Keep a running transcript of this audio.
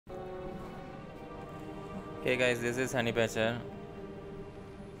Hey guys, this is Honey Patcher.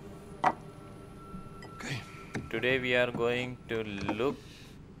 Okay. Today we are going to look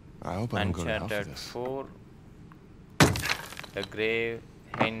I hope I don't go to hell for Uncharted this. 4, The Grave,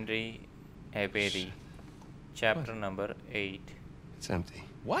 Henry Avery, chapter number 8. It's empty.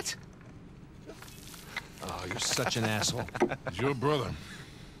 What? Oh, you're such an asshole. It's your brother.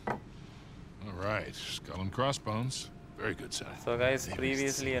 All right, skull and crossbones. Very good son. So guys,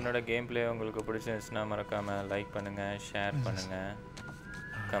 previously என்னோட gameplay உங்களுக்கு பிடிச்சிருந்துச்சுனா மறக்காம like பண்ணுங்க, share பண்ணுங்க,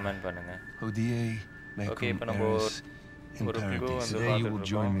 comment பண்ணுங்க. ODA, Okay, இப்போ நம்ம ஒரு clue வந்து Today you will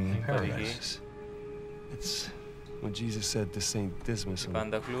join me in இப்போதைக்கு paradise. It's what Jesus said to Saint Dismas. இப்போ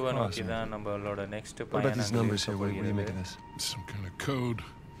அந்த clue-ஐ நோக்கி தான் நம்மளோட next What about these numbers here? What are you making this? Some kind of code.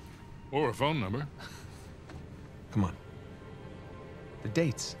 Or a phone number. Come on. The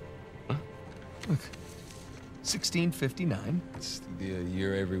dates. Huh? Look. 1659. It's the year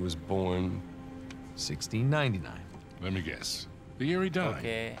Avery was born. 1699. Let me guess. The year he died.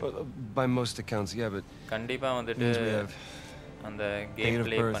 Okay. Well, by most accounts, yeah, but கண்டிப்பா வந்துட்டு means we have அந்த date game of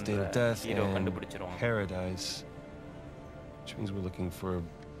play birth, date of பண்ற death, hero and கண்டுபிடிச்சிருவாங்க. paradise, which means we're looking for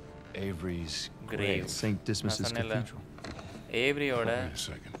Avery's Grave. St. Dismas's Cathedral. ஏவ்ரியோட Wait a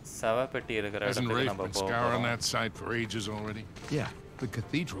second. சவப்பெட்டி இருக்கிற Hasn't இடத்துக்கு Rafe நம்ம been scouring போறோம். that site for ages already? Yeah, the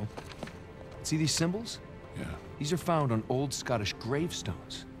cathedral. See these symbols? Yeah. These are found on old Scottish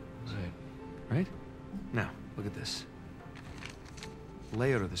gravestones. Right. Right? Now, look at this. The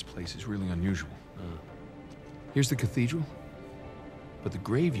layout of this place is really unusual. Here's the cathedral, but the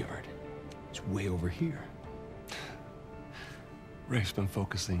graveyard is way over here. Rafe's been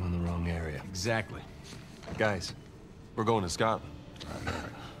focusing on the wrong area. Exactly. Guys, we're going to Scotland. All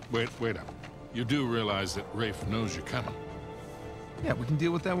right. Wait up. You do realize that Rafe knows you're coming. Yeah, we can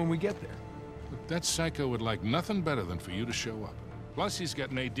deal with that when we get there. Look, that psycho would like nothing better than for you to show up. Plus, he's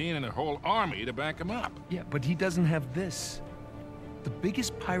got Nadine and a whole army to back him up. Yeah, but he doesn't have this. The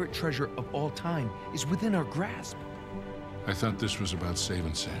biggest pirate treasure of all time is within our grasp. I thought this was about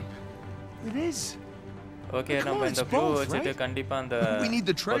saving Sam. It is. Okay Come நம்ம on, இந்த it's clue both, வச்சுட்டு right? கண்டிப்பா அந்த We need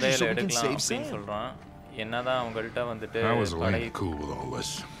the treasure புதையலை so we can எடுக்கலாம் save அப்படின்னு Sam. சொல்றான். என்னதான் அவங்கள்ட்ட வந்துட்டு I was படை laying cool with all this.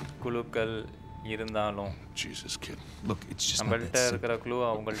 குழுக்கள் இருந்தாலும் Jesus, kid. Look, it's just not நம்மள்ட்ட that simple. இருக்கிற க்ளூ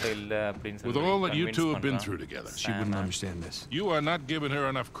அவங்கள்ட்ட இல்ல அப்படின்னு With சொல்லி all that you convince two have been பண்றான். through together, She wouldn't Sam-ஆ. understand this. you are not giving her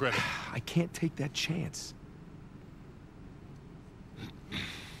enough credit. I can't take that chance.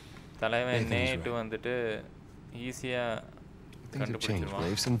 தலைவன் Nathan's நேட்டு right. வந்துட்டு ஈஸியா Things have changed. கண்டுபிடிச்சிருவான்.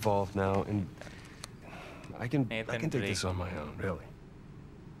 Rafe's involved now, and I can Nathan take Drake. this on my own, really.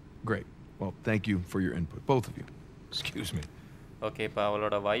 Great. Well, thank you for your input, both of you. Excuse me. Okay இப்போ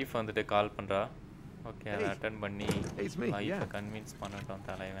அவளோட wife வந்துட்டு கால் பண்றா. Okay அதை Hey. Attend பண்ணி Hey, it's me, wifi yeah. Convince பண்ணட்டும்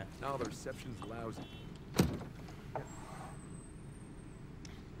தலைவன். Now the reception's lousy.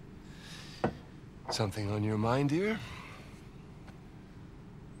 Something on your mind, dear?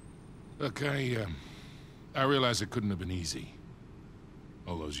 Look, I realize it couldn't have been easy.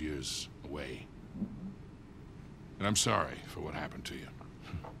 All those years away. And I'm sorry for what happened to you.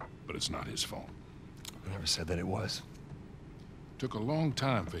 But it's not his fault. I never said that it was. Took a long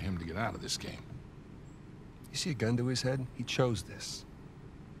time for him to get out of this game. You see a gun to his head? He chose this.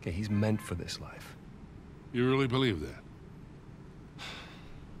 Okay, he's meant for this life. You really believe that?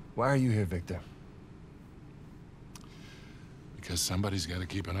 Why are you here, Victor? Because somebody's got to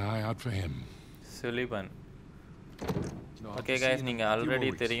keep an eye out for him. Sullivan. No, okay see guys you in நீங்க a few already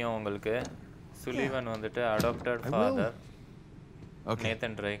more weeks. தெரியும் உங்களுக்கு Sullivan வந்துட்டு adapted I will. Father Okay.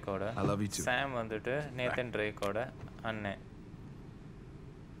 Nathan ட்ரேக்கோட. I love you too. சாம் வந்துட்டு Nathan ட்ரேக்கோட அண்ணன்.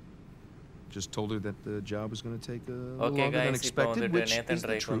 Just told her that the job was going to take a little okay longer than guys இப்போ expected, வந்துட்டு which Nathan is the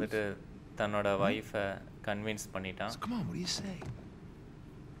track truth. வந்துட்டு தன்னோட wifi convince பண்ணிட்டான். So come on, what do you say?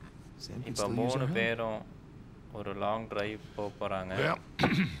 Sam can இப்போ still use மூணு our help. பேரும் ஒரு long drive போறாங்க. Well,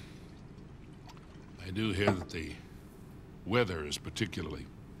 I do hear that the weather is particularly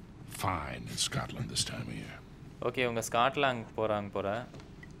fine in Scotland this time of year. Okay இவங்க Scotland போறாங்க போற.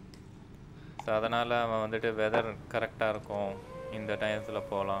 So அதனால அவன் வந்துட்டு வெதர் கரெக்டாக இருக்கும் இந்த டயத்தில்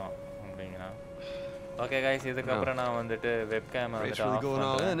போகலாம் அப்படிங்கிறான். ஓகே கைஸ் இதுக்கப்புறம் நான் வந்துட்டு வெப்கேமை Rafe's வந்துட்டு really of going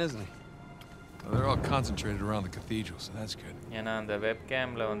all in, பண்ணுறேன். isn't he? Well, they're all concentrated around the cathedral, so that's good. ஏன்னா அந்த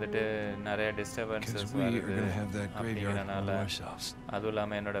வெப்கேமில் வந்துட்டு நிறைய Because டிஸ்டர்பன்சஸ் we are வருது going to have that graveyard all அப்படிங்கிறனால to ourselves. அதுவும்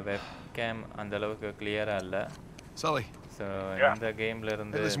இல்லாமல் என்னோட வெப்கேம் அந்த அளவுக்கு கிளியராக இல்லை. Sully, ஸோ இந்த கேமில்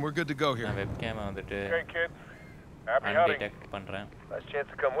இருந்து hey, listen, we're good to go நான் here. வெப்கேமை வந்துட்டு Okay, kids. Happy hunting. அன்டிடெக்ட் பண்ணுறேன். Nice chance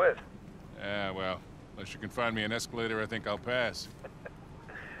to come with. Yeah, well, unless you can find me an escalator, I think I'll pass.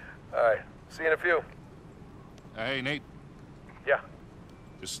 All right. See you in a few. Hey, Nate. Yeah.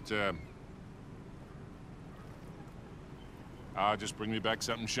 Just just bring me back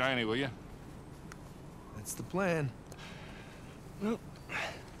something shiny, will you? That's the plan. Well,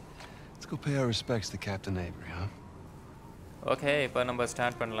 let's go pay our respects to Captain Avery, huh? Okay இப்போ நம்ம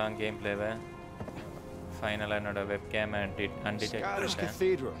start பண்ணலாம் game பிளேவை. ஃபைனலாக என்னோட webcam அன்டிடெக்ட் Scottish பண்ணிட்டேன்.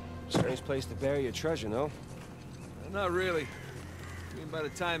 Cathedral. Strange place to bury your treasure, no? Not really. I mean, by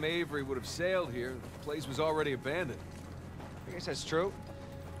the time Avery would have sailed here, the place was already abandoned. I guess that's true.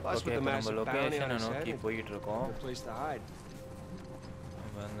 Plus, okay with the இப்போ நம்ம massive bounty on லொக்கேஷனை his head, நோக்கி it's போயிட்டு இருக்கோம். a place to hide.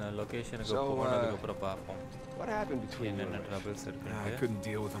 நம்ம அந்த லொக்கேஷனுக்கு So, போனதுக்கப்புறம் பார்ப்போம் What happened between you என்னென்ன and ட்ரபிள்ஸ் I இருக்குன்னு. couldn't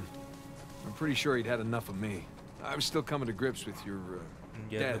deal with him. I'm pretty sure he'd had enough of me. I was still coming to grips with your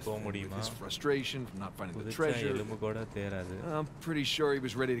இங்கேருந்து death போக and with முடியுமா? his frustration from not finding the புதுச்சா treasure. எலும்பு கூட தேராது. I'm pretty sure he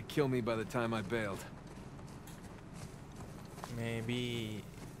was ready to kill me by the time I bailed. Maybe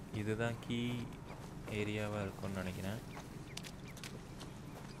இதுதான் key ஏரியாவாக இருக்கும்னு நினைக்கிறேன்.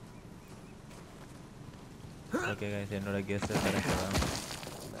 Okay guys என்னோட guess கரெக்டாக தான்.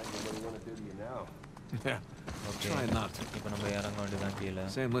 Imagine what he want to do to you now. Yeah, okay try not to. இப்போ நம்ம இறங்க வேண்டியதான் கீழே.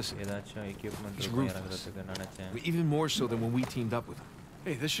 Sam, listen. ஏதாச்சும் எக்யூப்மெண்ட் He's இருக்கும் ruthless. இறங்குறதுக்கு நினச்சேன். Even more so than when we teamed up with him.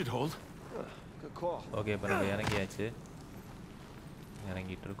 Hey, this should hold. Good call. Okay இப்போ நம்ம இறங்கியாச்சு.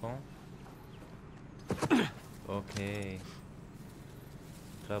 இறங்கிட்டு இருக்கோம். ஓகே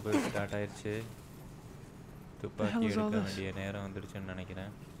ட்ரபிள் ஸ்டார்ட் ஆயிடுச்சு. துப்பாக்கி எடுக்க வேண்டிய நேரம் வந்துடுச்சுன்னு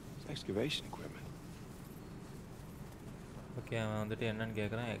நினைக்கிறேன். Excavation equipment. ஓகே அவன் வந்துட்டு என்னன்னு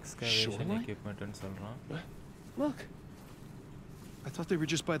கேட்குறான். எக்ஸ்கவேஷன் எக்யூப்மெண்ட்னு சொல்கிறான். Look. I thought they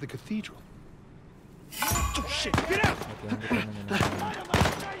were just by the cathedral. Oh shit! Get out! Okay வந்துட்டு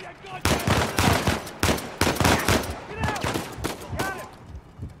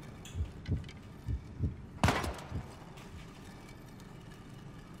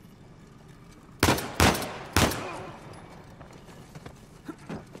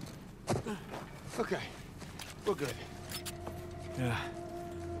Okay, we're good. Yeah.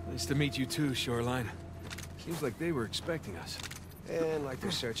 Nice to meet you too, Shoreline. Seems like they were expecting us. And like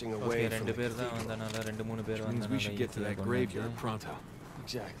they're searching okay away from ரெண்டு the பேர் தான் cathedral. வந்தனால 2-3 பேர் Which means we should get to that graveyard வந்தனால pronto.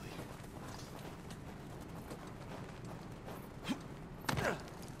 Exactly.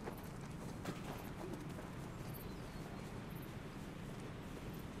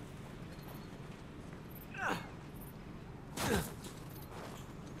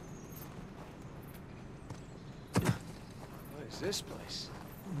 What is this place?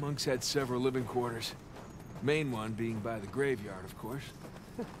 Monks had several living quarters. Main one being by the graveyard, of course.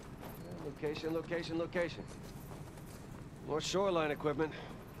 Location, location, location. More shoreline equipment.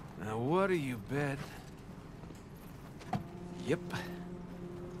 Now what do you bet? Yep.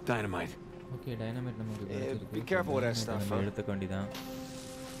 Dynamite. Okay dynamite நமக்கு Yeah, கிடைச்சிருக்கு. be careful with that Dynamite stuff, நம்ம huh? எடுத்துக்க வேண்டியதான்.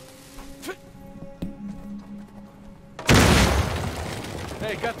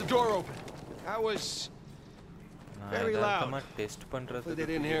 Hey, got the door open. I was நான் Very யதார்த்தமா loud. Test Hopefully பண்றதுக்கு they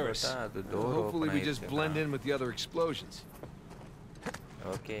didn't hear us. பார்த்தா அது door Hopefully open we just blend in with the other explosions.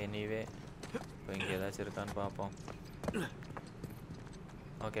 Okay anyway இப்போ இங்கே ஏதாச்சும் இருக்கான்னு பார்ப்போம்.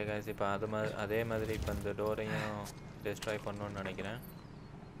 ஓகே கைஸ் இப்போ அதே மாதிரி இப்போ இந்த டோரையும் டெஸ்ட்ராய் பண்ணணும்னு நினைக்கிறேன்.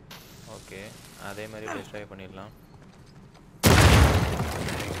 ஓகே அதே மாதிரி டெஸ்ட்ராய் பண்ணிடலாம்.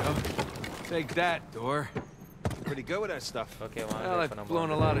 Take that, door. pretty good with that stuff. Okay வாங்க Well, இப்போ I've நம்ம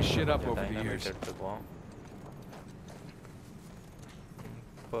blown a lot of shit up over the dynamite years. எடுத்துப்போம்.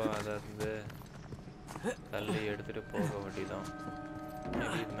 இப்போ அதை வந்து தள்ளி எடுத்துட்டு போக வேண்டியதான்.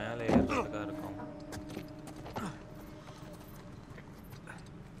 மேபி இது மேலே ஏறுறதுக்காக இருக்கும்.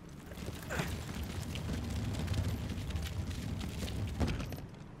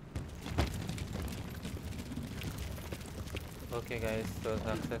 ஓகே கைஸ் ஸோ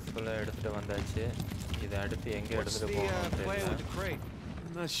சக்ஸஸ்ஃபுல்லாக எடுத்துகிட்டு வந்தாச்சு. இதை அடுத்து எங்கே What's எடுத்துகிட்டு the போகணும்னு plan with தெரியல. the crate?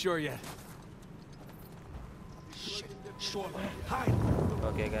 I'm not sure yet.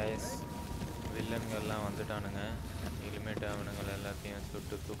 Okay guys வில்லன்கள்லாம் வந்துட்டானுங்க. இனிமேட்டு அவனுங்களை எல்லாத்தையும்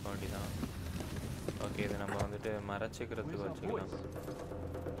சுட்டு தூக்க வேண்டிதான். ஓகே இது நம்ம வந்துட்டு மறைச்சிக்கிறதுக்கு வச்சுக்கலாம்.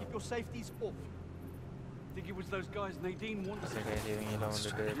 Keep your safeties off. Think it was those guys Nadine wanted. Okay guys இவங்கெல்லாம்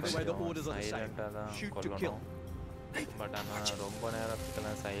வந்துட்டு Anyway, the orders கொஞ்சம் are the same. சைலண்ட்டாக தான் Shoot to kill. கொல்லணும். பட் ஆனால் ரொம்ப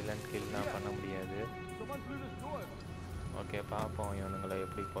நேரத்துக்கெல்லாம் சைலண்ட் கில்லாம் பண்ண முடியாது. Someone blew this door. Okay பார்ப்போம் இவனுங்களை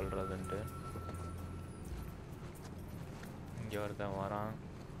எப்படி கொல்றதுன்ட்டு. இங்கே ஒருத்தன் வரான்.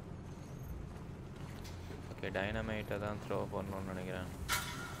 ஓகே டைனமைட்டை தான் த்ரோ பண்ணணும்னு நினைக்கிறேன்.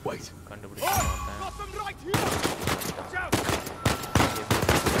 Wait. கண்டுபிடிச்சேன் Got them right here. Watch out.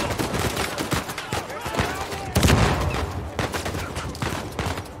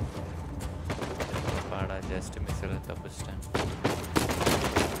 பாடா ஜஸ்ட் மிஸ்ஸில் தப்பிச்சிட்டேன்.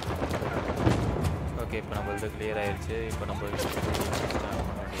 ஓகே இப்போ நம்மளது கிளியர் ஆயிடுச்சு. இப்போ நம்ம ஸ்டார்ட்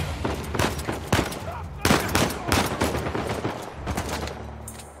பண்ண வேண்டியது.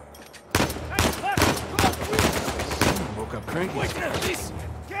 drink? Wait, please!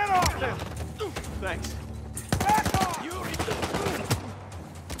 Get off them! Thanks. Back off!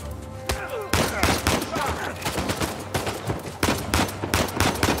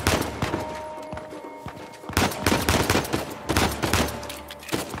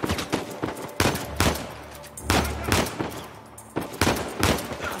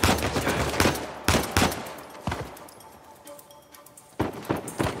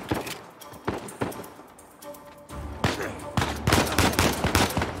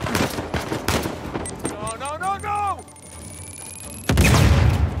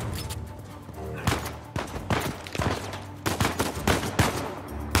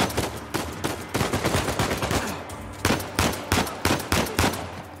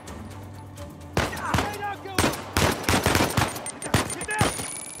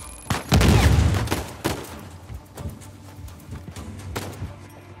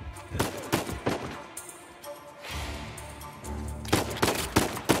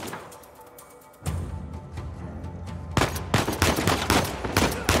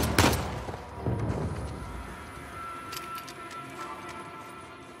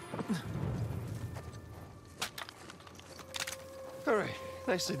 All right,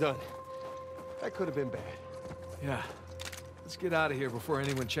 nicely done. That could have been bad. Yeah. Let's get out of here before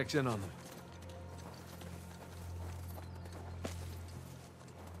anyone checks in on them.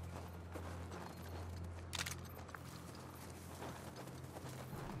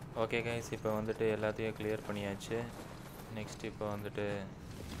 Okay guys, இப்போ வந்துட்டு எல்லாத்தையும் clear பண்ணியாச்சு. Next இப்போ வந்துட்டு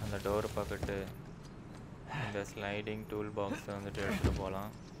அந்த door bucket இந்த sliding tool பாக்ஸை வந்துட்டு எடுத்துகிட்டு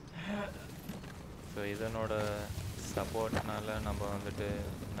போகலாம். ஸோ இதனோட சப்போர்ட்னால நம்ம வந்துட்டு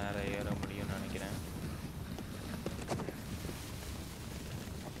மேலே ஏற முடியும்னு நினைக்கிறேன்.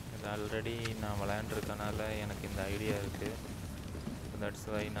 இது ஆல்ரெடி நான் விளையாண்டுருக்கனால எனக்கு இந்த ஐடியா இருக்குது. தட்ஸ்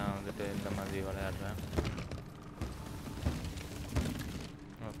வை நான் வந்துட்டு இந்த மாதிரி விளையாடுறேன்.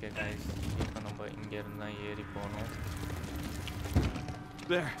 ஓகே கைஸ், இப்போ நம்ம இங்கேருந்து தான் ஏறி போகணும்.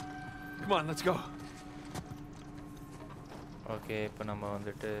 There. Come on, let's go. Okay, இப்போ நம்ம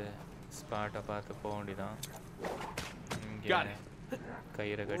வந்துட்டு ஸ்பாட்டை பார்த்து போக வேண்டியதான். இங்கே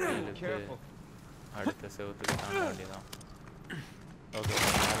கயிறை கட்டி இழுத்து அடுத்த செவத்துக்கு தாண்ட வேண்டியதான். ஓகே,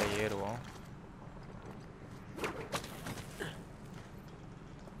 மேலே ஏறுவோம்.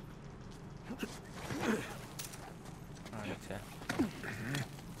 அடிச்சேன்.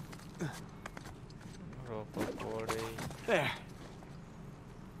 ரோப்பை போடு.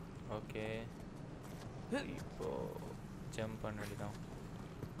 ஓகே, இப்போ ஜம்ப் பண்ண வேண்டியதான்.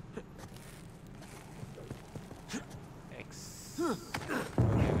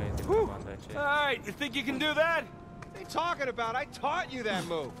 All right, you think you can do that? What are you talking about? I taught you that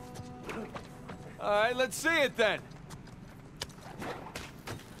move. All right, let's see it then.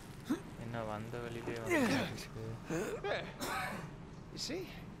 என்ன வந்த வழியிலே There. You see?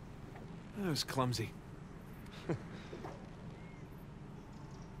 That was clumsy.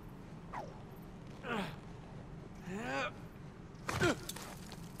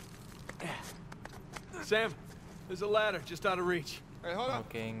 Sam, there's a ladder just out of reach. Hey, hold on.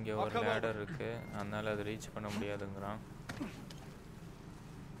 Okay, இங்கே ஒரு ladder இருக்கு, அதனால அது reach பண்ண முடியாதுங்கிறான்.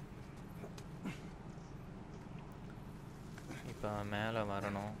 இப்போ மேலே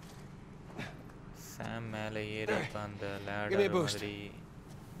வரணும். சாம் மேலே ஏறி இப்போ அந்த லேடர் மாதிரி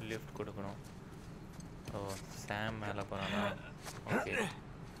லிஃப்ட் கொடுக்கணும். ஓ, சாம் மேலே போகிறானா? ஓகே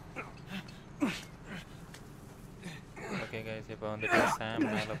ஓகே கைஸ், இப்போ வந்துட்டு சாம்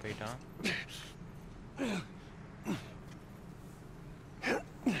மேலே போயிட்டான்.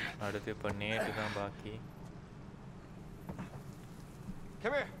 அடுத்து இப்போ நேட்டு தான் பாக்கி.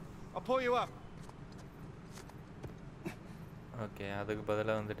 Come here. I'll pull you up. Okay, அதுக்கு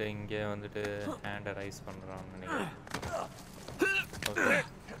பதிலாக வந்துட்டு இங்கே வந்துட்டு ஹேண்டை ரைஸ் பண்ணுறான்னு நினைக்கிறேன். Okay,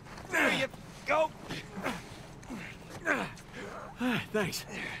 There you go. Thanks.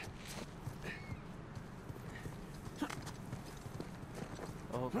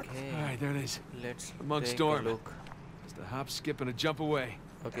 Okay, All right, there it is. Let's Amongst take a storm. Look. Just a hop, skip, and a jump away.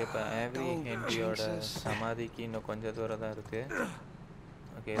 Okay, இப்போ Avery ஹென்ரியோட சமாதிக்கு இன்னும் கொஞ்சம் தூரம் தான் இருக்கு.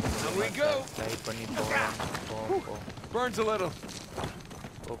 ஓகே, ட்ரை பண்ணி போகலாம். போ. Burns a little.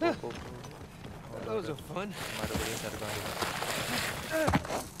 போ. Those are fun. மறுபடியும் சர்க்காரி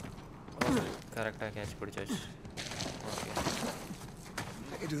கரெக்டாக கேட்ச் பிடிச்சாச்சு. Okay,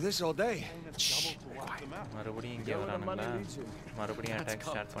 I could do this all day. மறுபடியும் இங்கே வரானுங்களா? மறுபடியும் அட்டாக்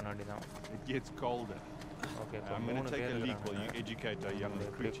ஸ்டார்ட் பண்ண வேண்டியதான். It gets colder. ஓகே, இப்போ I'm going 3 to take பேர் a leak while you இருக்காங்க. educate our young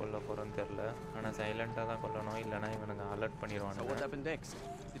எப்படி creature. கொல்ல போகிறோன்னு தெரில. ஆனால் சைலண்ட்டாக தான் கொல்லணும், இல்லைனா இவனுங்க alert So what பண்ணிடுவானுங்க. happened next?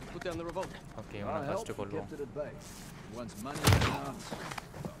 Did you put down the revolt? Okay, இவனை first கொல்லுவோம். Wants money and arms.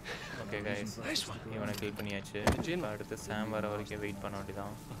 Okay guys இவனை கில் பண்ணியாச்சு இப்போ அடுத்து சாம் வர வரைக்கும் வெயிட் பண்ண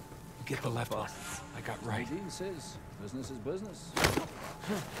வேண்டியதான் Get the left off. I got right. Says business is business.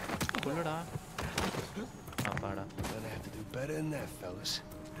 குள்ளடா அப்பாடா Gonna have to do better than that, fellas.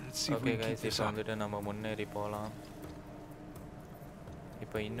 Let's see if okay we can keep guys this இப்போ up. வந்துட்டு நம்ம முன்னேறி போகலாம்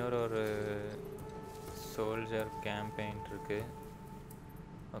இப்போ இன்னொரு சோல்ஜர் கேம்பெயின் இருக்குது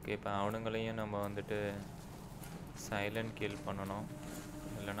okay இப்போ அவனுங்களையும் நம்ம வந்துட்டு சைலண்ட் கில் பண்ணணும்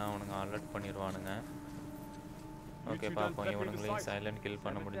இல்லைனா அவனுங்க அலர்ட் பண்ணிடுவானுங்க ஓகே பார்ப்போம் இவனுங்களையும் சைலண்ட் கில்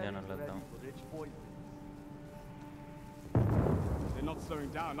பண்ண முடிஞ்சால் நல்லது தான் They're not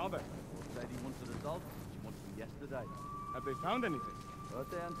slowing down, are they? Lady wanted a dog. She wanted it yesterday. Have they found anything? Heard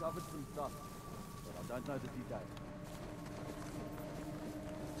they uncovered some stuff, but I don't know the details.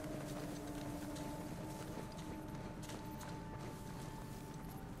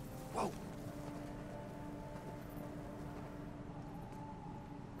 Whoa!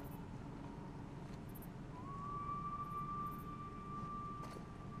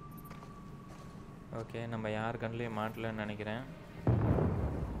 Okay நம்ம யார் கண்ணிலையும் மாட்டலன்னு நினைக்கிறேன்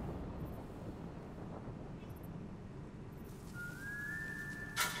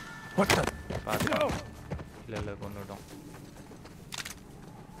பார்த்தோம் இல்லை கொண்டுட்டோம்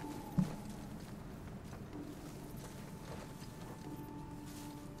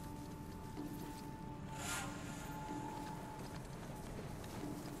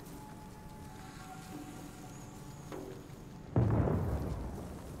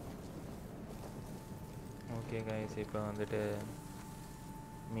okay guys இப்போ வந்துட்டு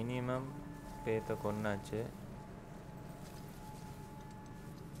minimum பேத்தை கொன்னாச்சு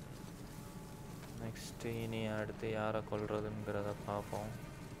next இனி அடுத்து யாரை கொல்றதுங்கிறத பார்ப்போம்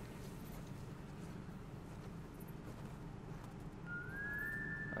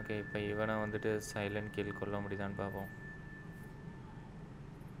ஓகே இப்போ இவனை வந்துட்டு சைலண்ட் கில் கொல்ல முடியுதான்னு பார்ப்போம்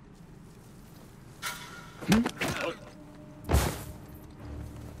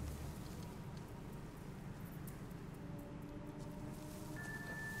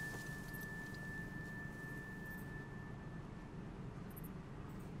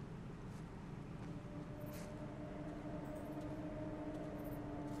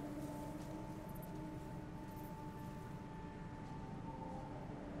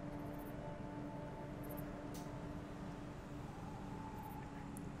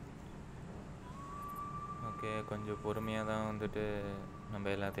ஓகே கொஞ்சம் பொறுமையாக தான் வந்துட்டு நம்ம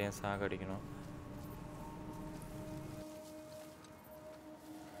எல்லாத்தையும் சாகடிக்கணும்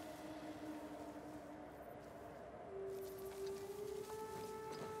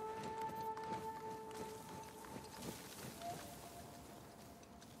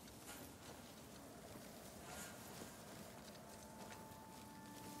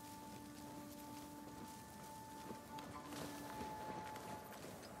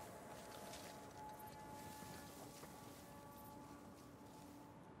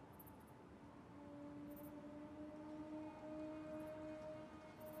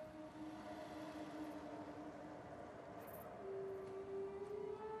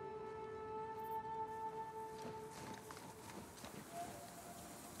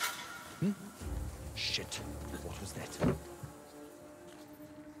Shit. What was that?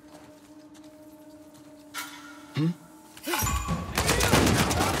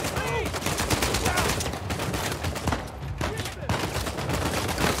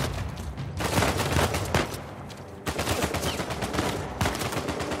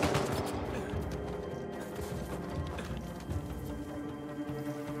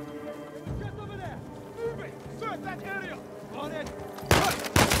 Get over there! Move it! Search that area! On it!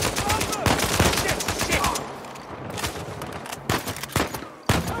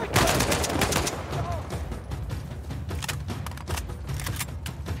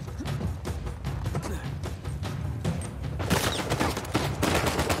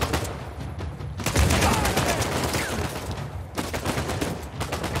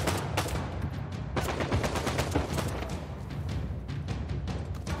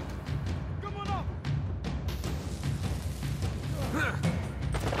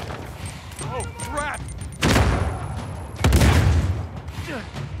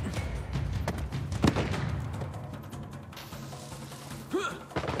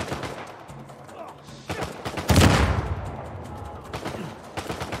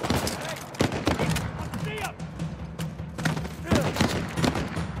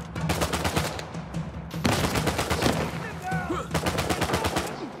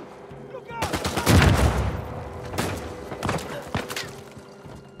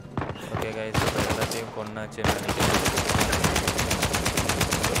 கொன்னாச்சுன்னு நினைக்கிறேன்.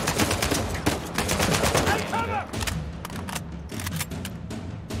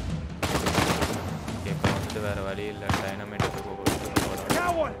 வழி இல்லை டைனமேட்டுக்கு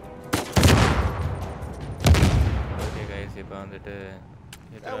போகிறோம். ஓகே கைஸ் இப்போ வந்துட்டு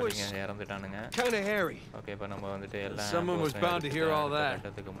இறந்துட்டானுங்க. ஓகே இப்போ நம்ம வந்துட்டு எல்லா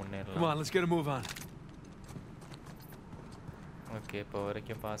கட்டத்துக்கு முன்னேறலாம். ஓகே இப்போ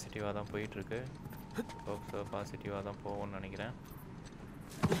வரைக்கும் பாசிட்டிவாக தான் போயிட்டுருக்கு. பாசிட்டிவாக தான் போகும்னு நினைக்கிறேன்.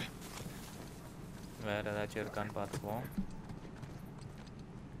 வேறு ஏதாச்சும் இருக்கான்னு பார்த்துக்குவோம்.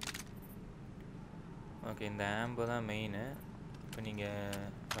 ஓகே இந்த ஆம்பு தான் மெயினு. இப்போ நீங்கள்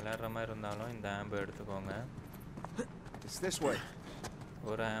விளையாடுற மாதிரி இருந்தாலும் இந்த ஆம்பு எடுத்துக்கோங்க.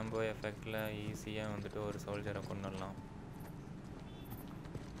 ஒரு ஆம்போ எஃபெக்டில் ஈஸியாக வந்துட்டு ஒரு சோல்ஜரை கொண்டுடலாம்.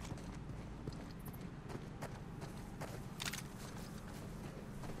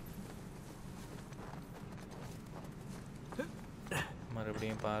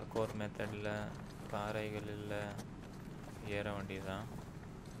 மறுபடியும் பார்க்கோர் மெத்தடில் பாறைகளில் ஏற வேண்டியதுதான்.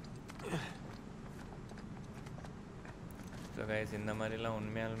 ஸோ கைஸ் இந்த மாதிரிலாம்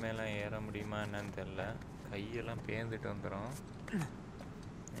உண்மையாலுமேலாம் ஏற முடியுமா என்னன்னு தெரில. கையெல்லாம் பேர்ந்துட்டு வந்துடும்.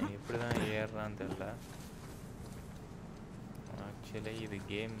 எப்படி தான் ஏறுறான்னு தெரில. ஆக்சுவலி இது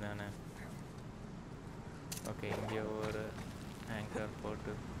கேம் தானே. ஓகே இங்கே ஒரு ஆங்கர்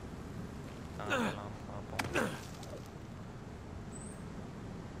போட்டு தாங்கலாம் பார்ப்போம்.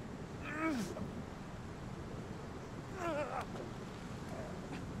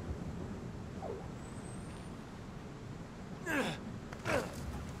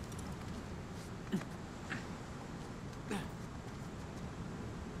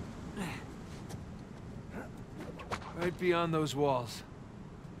 Right beyond those walls.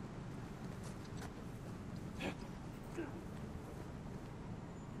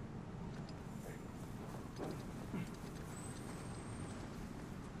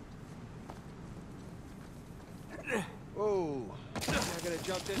 Whoa. I'm gonna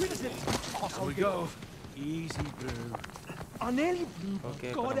jump this. Here we go. Easy, bro. I nearly blew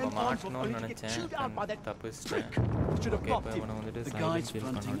Okay, goddamn but arms off only to get chewed out by that prick. Should have blocked him. The guy's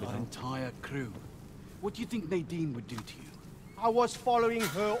fronting our entire crew. What do you think Nadine would do to you? I was following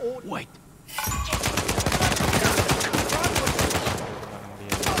her orders. Wait.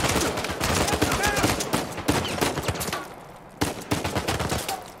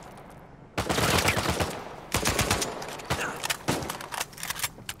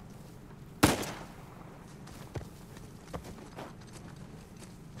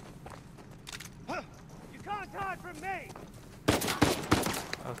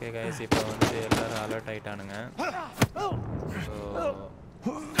 Okay guys இப்போ வந்து எல்லாரும் alert ஆயிட்டானுங்க. So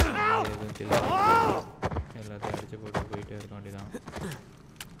எதுவும் தெரியல, எல்லாத்தையும் அடிச்சு போட்டு போயிட்டே இருக்க வேண்டியதான்.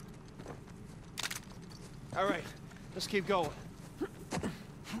 All right, let's keep going.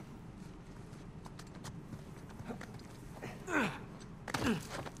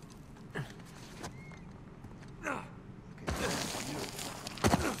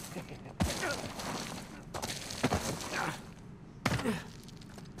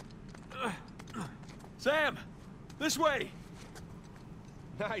 Sam, this way.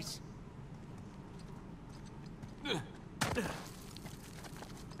 Nice.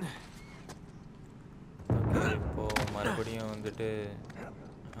 இப்போ மறுபடியும் வந்துட்டு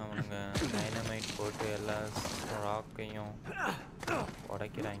அவனுங்க டைனமைட் போட்டு எல்லா ராக்கையும்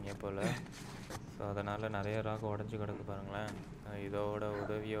உடைக்கிறாங்க போல். ஸோ அதனால் நிறைய ராக் உடஞ்சி கிடக்கு பாருங்களேன். இதோட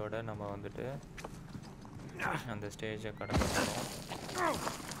உதவியோடு நம்ம வந்துட்டு அந்த ஸ்டேஜை கடக்க போகிறோம்.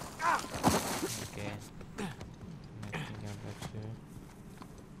 Okay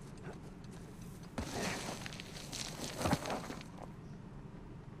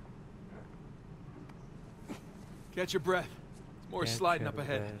Catch your breath. There's more sliding up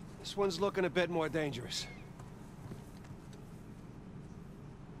ahead. This one's looking a bit more dangerous.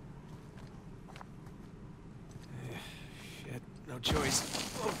 Shit, no choice.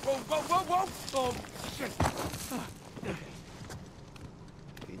 Whoa, whoa, whoa, whoa, whoa! Oh, shit.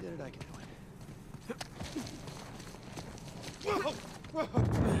 If he did it, I can do it. Whoa!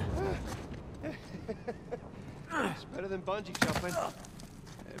 It's better than bungee jumping.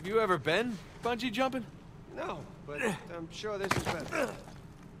 Have you ever been bungee jumping? No, but I'm sure this is better.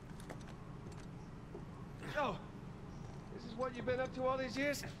 So, this is what you've been up to all these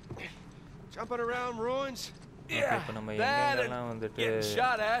years? Jumping around ruins? Yeah, that and getting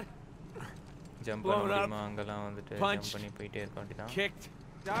shot at. Jump பண்ண முடியுமா அங்கெல்லாம் வந்துட்டு jump பண்ணி போயிட்டே இருக்க வேண்டியதான். Kicked.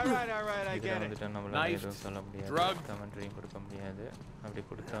 All right, I get it. வந்துட்டு நம்மளால எதுவும் சொல்ல முடியாது, கமெண்ட்ரியும் கொடுக்க முடியாது. அப்படி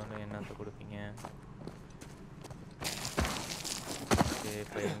கொடுத்தவங்க என்னத்தை கொடுப்பீங்க? ஓகே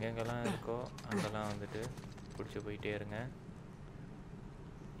இப்போ எங்கெங்கெல்லாம் இருக்கோ அங்கெல்லாம் வந்துட்டு பிடிச்சி போயிட்டே இருங்க.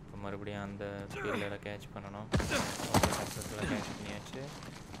 இப்போ மறுபடியும் அந்த ஸ்பீடில் கேட்ச் பண்ணணும். ஓகே சக்ஸஸ்ஃபுல்லாக கேட்ச் பண்ணியாச்சு.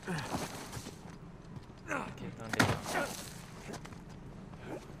 ஓகே இப்போ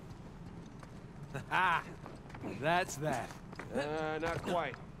That's that. Not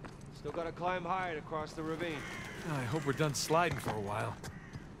quite. Still gotta climb higher to cross the ravine. I hope we're done sliding for a while.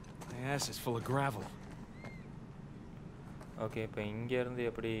 My ass is full of gravel. Okay இப்போ இங்கேருந்து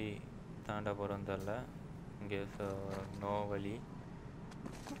எப்படி தாண்ட போகிறோன்னு தெரில. இங்கே நோ வழி.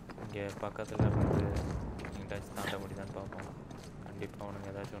 இங்கே பக்கத்தில் இருந்து எங்கேயாச்சும் தாண்ட முடியுதான்னு பார்ப்போம். கண்டிப்பாக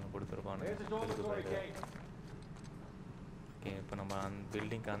அவனுங்க ஏதாச்சும் ஒன்று கொடுத்துருப்பானுங்க. ஓகே இப்போ நம்ம அந்த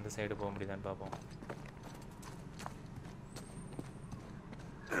பில்டிங்க்கு அந்த சைடு போக முடியுதான்னு பார்ப்போம்.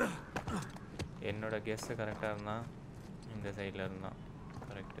 என்னோட கெஸ்ஸு கரெக்டாக இருந்தால் இந்த சைடில் இருந்தான்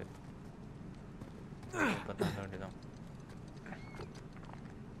கரெக்டு. இப்போ தாண்ட வேண்டியதான்.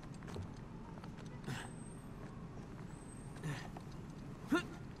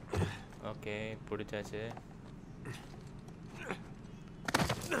 ஓகே பிடிச்சாச்சு.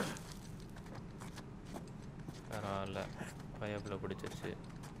 பரவாயில்ல பயப்பில் பிடிச்சிருச்சு.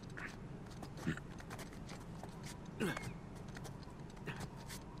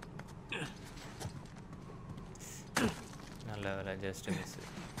 நல்ல வேலை ஜஸ்ட் மிஸ்ஸு.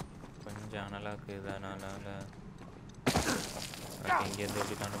 கொஞ்சம் அனலாக்கு இதனால இங்கேருந்து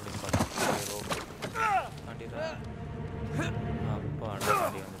எப்படி கண்டுபிடிச்சு பார்த்தோம். கண்டிப்பாக அப்போ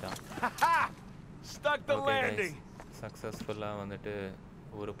அடி வந்துட்டான். சக்ஸஸ்ஃபுல்லாக வந்துட்டு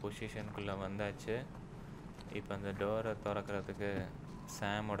ஒரு பொசிஷனுக்குள்ளே வந்தாச்சு. இப்போ அந்த டோரை திறக்கிறதுக்கு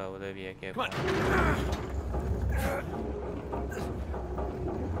சாமோட உதவியை கேட்போம்.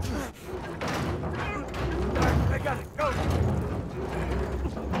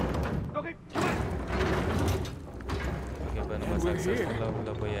 இப்போ நம்ம சக்ஸஸ்ஃபுல்லாக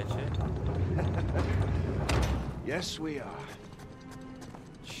உள்ளே போயாச்சு. Yes, we are.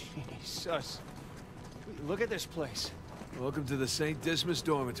 Jesus. Look at this place. Welcome to the St. Dismas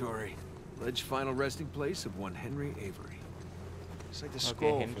Dormitory. Alleged final resting place of one Henry Avery. It's like the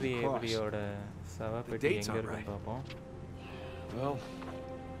scroll for Henry the cross. Averyயோட சவப்பெட்டி எங்க இருக்குன்னு பாப்போம். Well,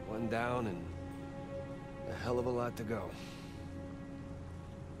 one down and a hell of a lot to go.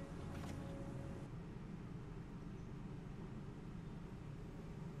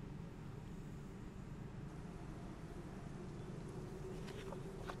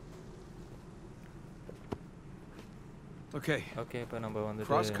 Okay. Okay, இப்போ நம்ம வந்து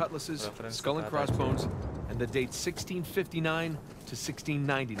cross cutlasses, skull and crossbones, and the date 1659 to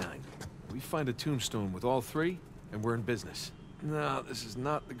 1699. We find a tombstone with all three, and we're in business. No, this is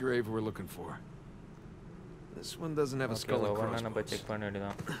not the grave we're looking for. This one doesn't have a skull and crossbones. நம்ம check பண்ண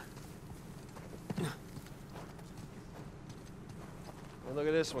வேண்டியதான். Well, look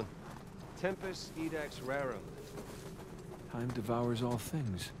at this one. Tempus Edax Rerum. Time devours all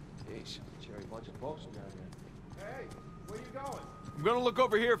things. Jeez, cherry bunch of folks down here. Hey, where you going? I'm gonna look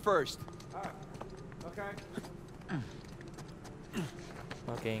over here first. Okay.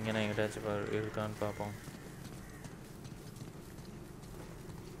 Okay, இங்க நான் எங்கேயாச்சும் இருக்கான்னு பார்ப்போம்.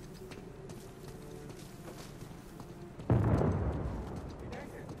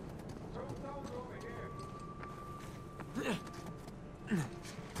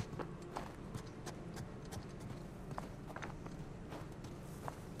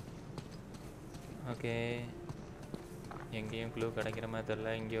 Okay எங்கேயும் clue கிடைக்கிற மாதிரி தெரியல.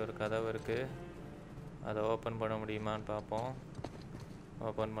 இங்கே ஒரு கதவு இருக்குது. அதை ஓப்பன் பண்ண முடியுமான்னு பார்ப்போம்.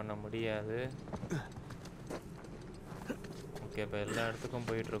 ஓப்பன் பண்ண முடியாது. ஓகே இப்போ எல்லா இடத்துக்கும்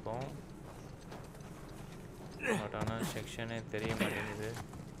போயிட்டுருக்கோம். பட் ஆனால் செக்ஷனே தெரிய மாட்டேங்குது.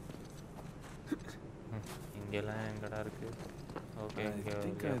 இங்கெல்லாம் எங்கடா இருக்குது? ஓகே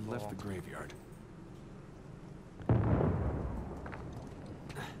இங்கே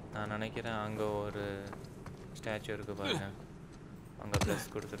நான் நினைக்கிறேன் அங்கே ஒரு ஸ்டாச்சு இருக்குது பாருங்க. அங்கே ப்ளஸ்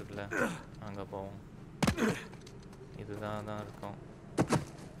கொடுத்துருக்குல, அங்கே போவோம். இதுதான் இருக்கும்.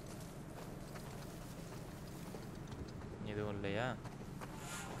 இதுவும் இல்லையா?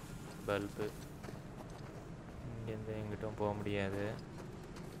 பல்பு. இங்கேருந்து எங்கிட்டும் போக முடியாது.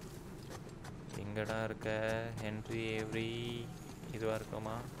 எங்கடா இருக்க ஹென்ரி ஏவ்ரி? இதுவாக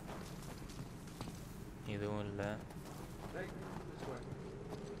இருக்குமா? இதுவும் இல்லை.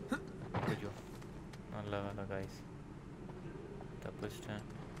 ஐயோ நல்ல வேலை காய்ஸ், தப்பிச்சிட்டேன்.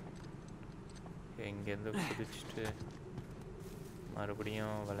 இங்கேருந்து குதிச்சுட்டு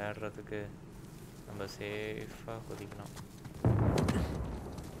மறுபடியும் விளையாடுறதுக்கு நம்ம சேஃபாக குதிக்கலாம்.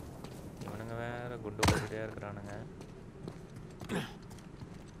 இவனுங்க வேற குண்டு போட்டுகிட்டே இருக்கிறானுங்க.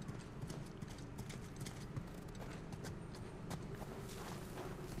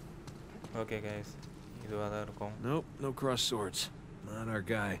 ஓகே கைஸ், இதுவாக தான் இருக்கும். No cross swords. Not our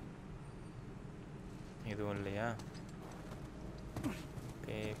guy. இதுவும் இல்லையா?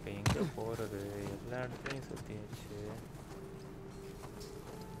 ஓகே இப்போ எங்கே போகிறது? எல்லா இடத்துலையும் சுற்றியாச்சு.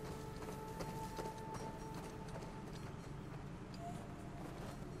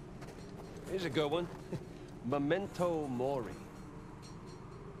 Here's a good one. Memento Mori.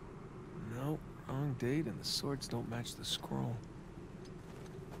 No, wrong date, and the swords don't match the scroll.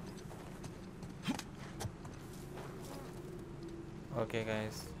 Okay,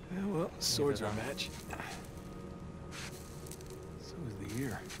 guys. Yeah, well, swords are a match. So is the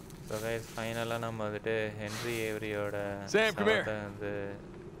year. So guys, finally நம்ம வந்துட்டு Henry ஏவரியோட Sam, come here. சவத்தை வந்து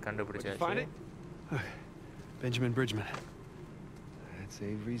கண்டுபிடிச்சாச்சு. Find it? Benjamin Bridgman. That's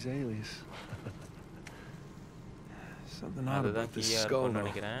Avery's alias. Something odd அதுதான் about this கீயா skull, இருக்கும்னு though.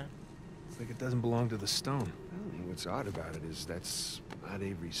 நினைக்கிறேன். It's like it doesn't belong to the stone. Well, what's odd about it is that's not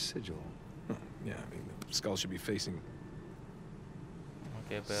Avery's sigil. Yeah, I mean, the skull should be facing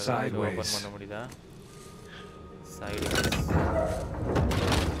okay, இப்போ Sideways. Open பண்ண முடியுதா? Side.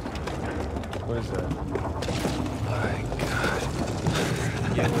 What is that? My God.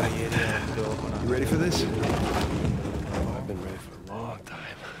 இங்கே ஒரு area வந்து open You ready for this? Oh, I've been ready for a long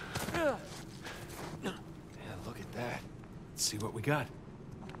time. Yeah, look at that. Let's see what we got.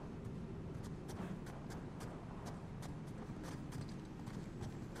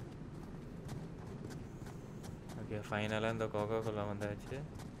 Okay, ஃபைனலாக இந்த கோகோக்குள்ள வந்தாச்சு.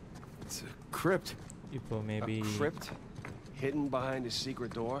 It's a crypt. இப்போ maybe A crypt? Hidden behind a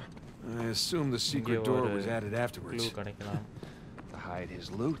secret door? I assume the secret இங்கே door ஒரு was added afterwards. Clue கிடைக்கலாம். To hide his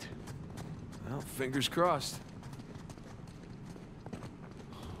loot. Well, fingers crossed.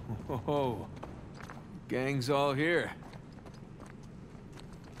 Oh, gang's all here.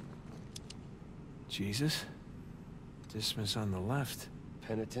 Jesus. Dismas on the left.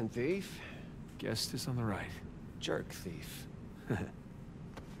 Penitent thief? Gestas on the right. Jerk thief.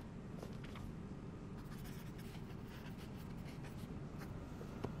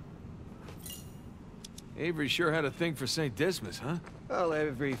 Avery sure had a thing for St. Dismas, huh? Well,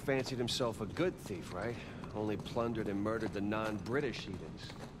 Avery fancied himself a good thief, right? Only plundered and murdered the non-British heathens.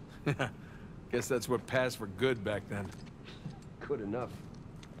 Guess that's what passed for good back then. Good enough.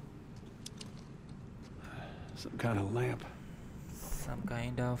 Some kind of lamp. Some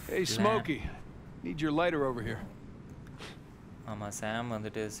kind of Hey, Smokey. Need your lighter over here. ஆமா, சாம்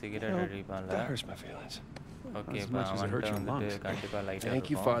வந்துட்டு cigarette அடிப்பான்ல. That hurts my feelings. Okay, As இப்போ much as it hurts அவன்கிட்ட your வந்துட்டு lungs. கண்டிப்பா lighter Thank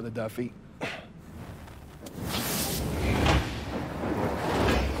you, இருக்கும். Father Duffy.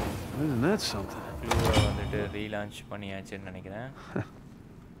 Isn't that something? க்ளூவை வந்துட்டு relaunch பண்ணியாச்சுன்னு நினைக்கிறேன்.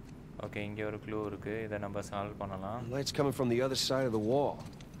 Okay, இங்கே ஒரு க்ளூ இருக்கு. இதை நம்ம சால்வ் பண்ணலாம். Light's coming from the other side of the wall.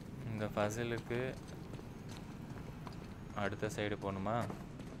 இந்த பசிலுக்கு அடுத்த சைடு போகணுமா?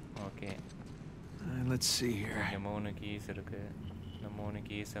 Okay, Let's see here. இங்கே 3 கீஸ் இருக்கு. இந்த 3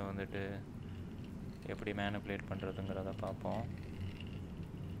 கீஸை வந்துட்டு எப்படி மேனிப்புலேட் பண்ணுறதுங்கிறத பார்ப்போம்.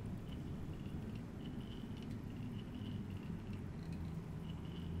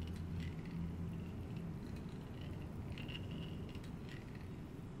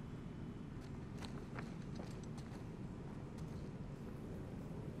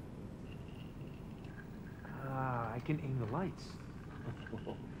 I can aim the lights.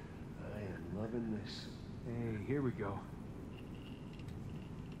 I am loving this. Hey, here we go.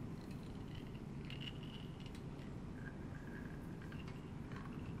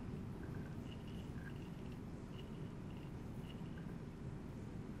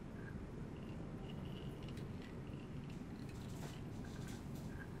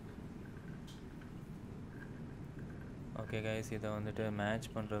 Okay guys, இதை வந்துட்டு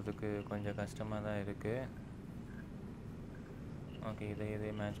மேட்ச் பண்ணுறதுக்கு கொஞ்சம் கஷ்டமாக தான் இருக்குது. ஓகே, இதை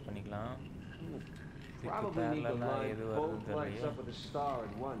மேட்ச் பண்ணிக்கலாம். இதுக்கு Probably need to பேரலாக line எது both வருதுன்னு lights தெரியல. up with a star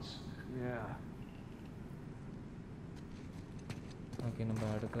at once. Yeah. Okay, நம்ம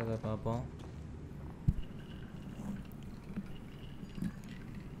அடுத்ததை பார்ப்போம்.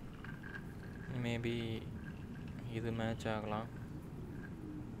 மேபி இது மேட்ச் ஆகலாம்.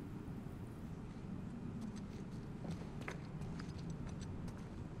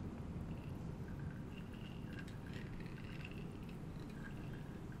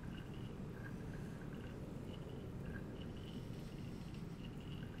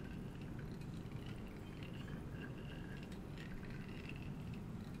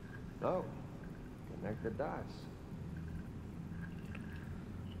 Oh, connect the dots.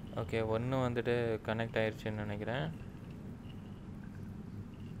 Okay, ஒன்று வந்துட்டு கனெக்ட் ஆயிடுச்சுன்னு நினைக்கிறேன்.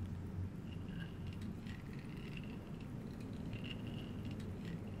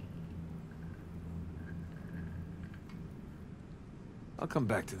 I'll come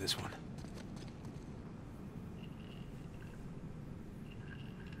back to this one.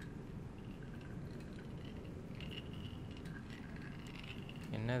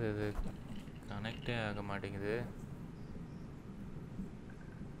 என்னது இது? கனெக்டே ஆக மாட்டேங்குது.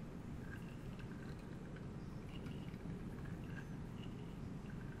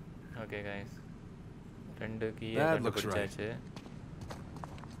 ஓகே கைஸ், 2 கீயை That looks கண்டுபிடிச்சாச்சு.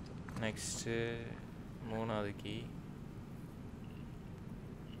 நெக்ஸ்ட்டு 3வது கீ.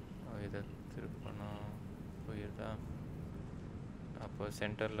 இதை திருப்பணும். போயிருதா? அப்போ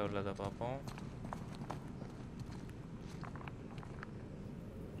சென்டரில் உள்ளதை பார்ப்போம்.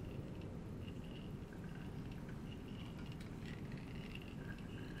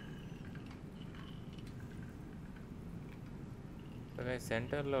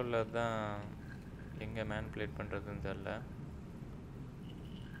 சென்டரில் உள்ளது தான் எங்கே மேனிபுலேட் பண்ணுறதுன்னு தெரில.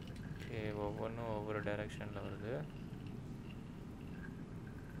 ஓகே, ஒவ்வொன்றும் ஒவ்வொரு டைரெக்ஷனில் வருது.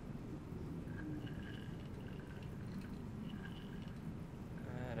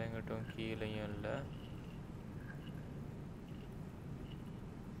 வேற எங்கிட்டும் கீழேயும் இல்லை.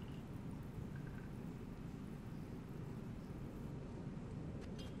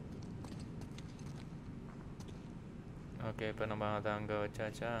 ஓகே, இப்போ நம்ம அதை அங்கே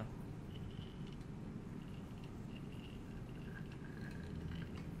வச்சாச்சா?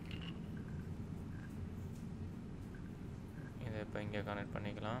 இதை இப்போ இங்கே கனெக்ட்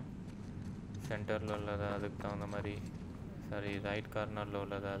பண்ணிக்கலாம். சென்டரில் உள்ளதை அதுக்கு தகுந்த மாதிரி, சாரி ரைட் கார்னரில்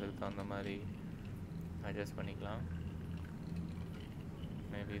உள்ளதை அதுக்கு தகுந்த மாதிரி அட்ஜஸ்ட் பண்ணிக்கலாம்.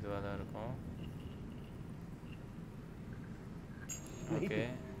 மேபி இதுவாக தான் இருக்கும். ஓகே,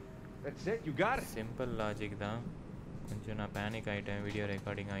 சிம்பிள் லாஜிக் தான். கொஞ்சம் நான் பேனிக் ஆகிட்டேன் வீடியோ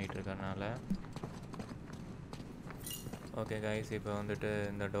ரெக்கார்டிங் ஆகிட்டு இருக்கறனால. ஓகே கைஸ், இப்போ வந்துட்டு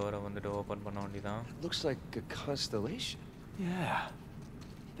இந்த டோரை வந்துட்டு ஓப்பன் பண்ண வேண்டியதான். Looks like a constellation. Yeah,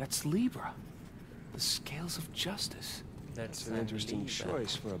 that's Libra. The scales of justice. That's an interesting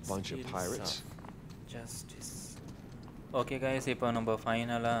choice for a bunch of pirates. Justice. Okay guys, இப்போ நம்ம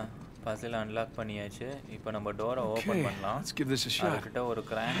ஃபைனலாக பசில் அன்லாக் பண்ணியாச்சு. இப்போ நம்ம டோரை ஓப்பன் பண்ணலாம். Let's give this a shot. அதுக்கிட்ட ஒரு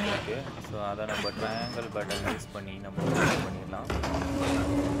கிராங்க் இருக்கு. ஸோ அதை நம்ம ட்ரையாங்கிள் பட்டன் யூஸ் பண்ணி நம்ம ஓப்பன் பண்ணிடலாம்.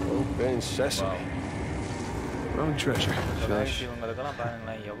 Open sesame. Wrong treasure. இவங்களுக்கெல்லாம்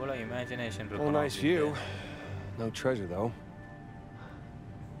பாருங்களேன் எவ்வளோ இமேஜினேஷன் Oh, இருக்கும். nice view. No treasure though.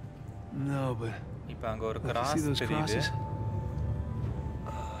 No, but இப்போ அங்கே ஒரு see கிராஸ் those தெரியுது. crosses?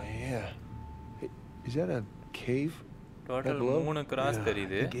 Yeah. Hey, is that a cave? Total 3 cross Yeah,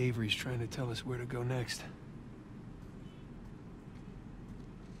 தெரியுது. I think Avery's trying to tell us where to go next.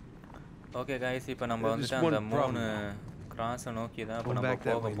 Okay guys, இப்போ நம்ம There's வந்துட்டு one அந்த 3 problem. கிராஸை நோக்கி தான் இப்போ Going நம்ம back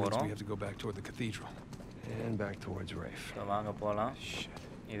that போக way means போகிறோம். we have to go back toward the cathedral. And back towards Rafe. So வாங்க போகலாம். Shit.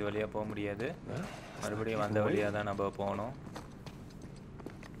 இது வழியாக போக முடியாது. Huh? மறுபடியும் வந்த வழியாக தான் நம்ம போகணும்.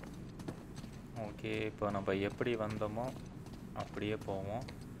 ஓகே, இப்போ நம்ம எப்படி வந்தோமோ அப்படியே போவோம்.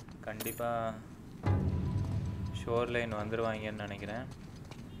 கண்டிப்பாக ஷோர் லைன் வந்துடுவாங்கன்னு நினைக்கிறேன்.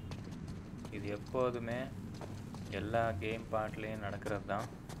 இது எப்போதுமே எல்லா கேம் பார்ட்லேயும் நடக்கிறது தான்.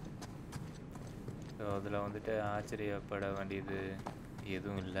 ஸோ அதில் வந்துட்டு ஆச்சரியப்பட வேண்டியது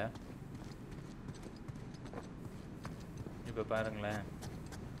எதுவும் இல்லை. இப்போ பாருங்களேன்,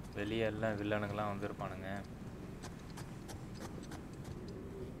 வெளியே எல்லாம் வில்லனுங்கெல்லாம் வந்திருப்பானுங்க.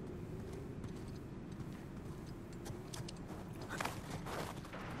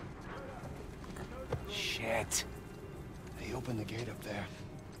 Shit. They opened the gate up there.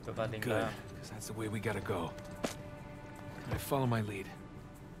 இப்போ பார்த்தீங்களா? Good, because that's the way we gotta go. I follow my lead.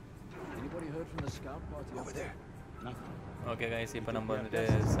 Anybody heard from the scout party? Over there. Nothing. Okay guys, இப்போ நம்ம வந்துட்டு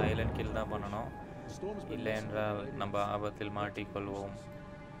சைலண்ட் கில் தான் பண்ணணும். The storm has been இல்லை less என்றால் than நம்ம ஆபத்தில் மாட்டிக்கொள்வோம்.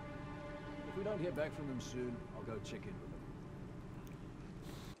 If we don't hear back from them soon, I'll go check in with them.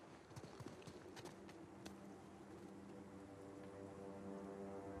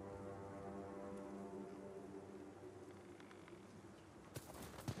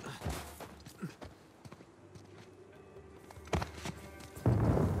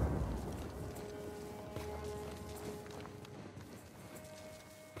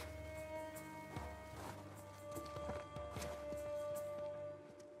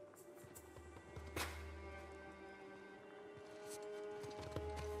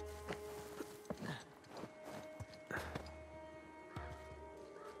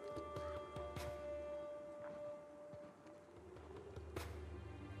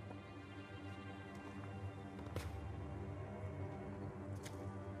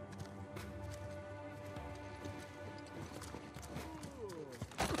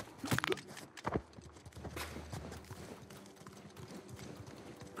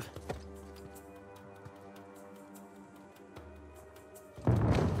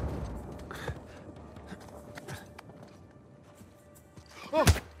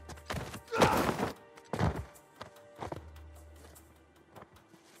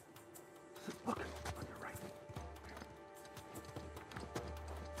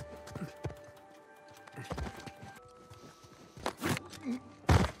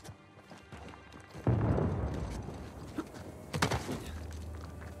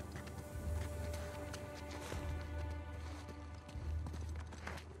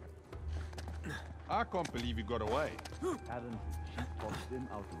 I can't believe he got away. Aaron, she tossed him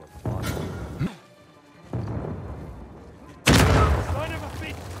out of a fire. Son of a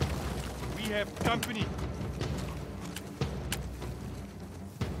bitch! We have company.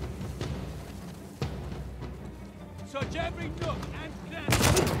 Search every nook and cranny.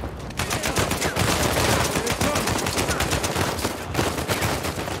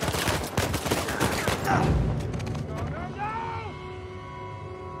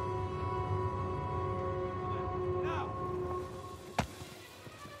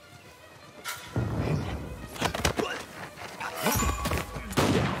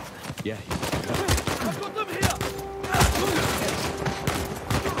 Yeah. I've got them here!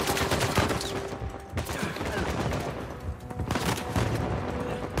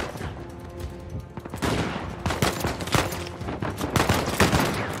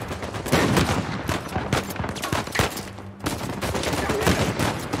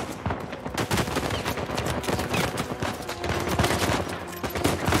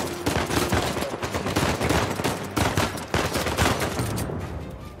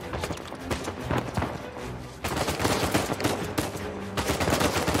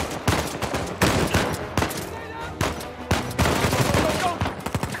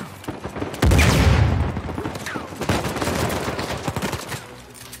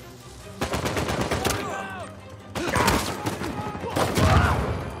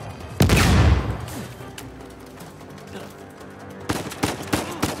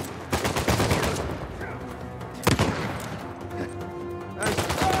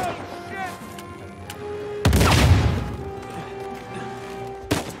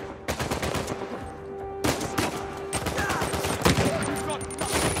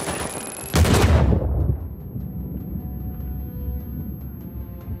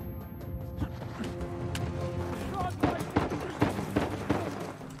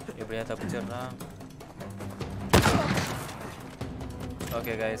 எப்படியா தப்பிச்சிடுறான்.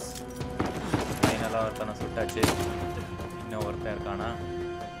 Okay guys, ஃபைனலாக ஒருத்தனை சுட்டாச்சு. இன்னும் ஒருத்தன் இருக்கானா,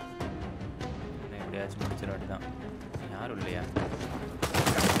 இன்னும் எப்படியாச்சும் முடிச்சிட வேண்டியதான். யாரும் இல்லையா?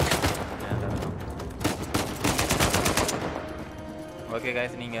 ஓகே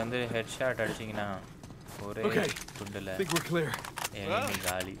கைஸ், நீங்கள் வந்து ஹெட் ஷாட் அடிச்சிங்கன்னா ஒரே குண்டில் எனிமி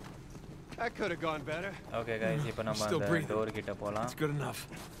காலி. That could have gone better. Okay guys, இப்போ நம்ம அந்த டோர் கிட்ட போலாம். It's good enough.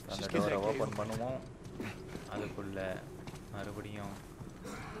 அந்த டோரை ஓபன் பண்ணுவோம். அதுக்குள்ள மறுபடியும்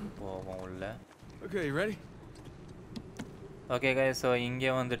போவோம் உள்ள. Okay, you ready? Okay guys, so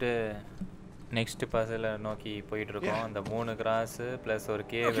இங்க வந்துட்டு நெக்ஸ்ட் பசில் நோக்கி போயிட்டு இருக்கோம். அந்த 3 கிராஸ் ப்ளஸ் ஒரு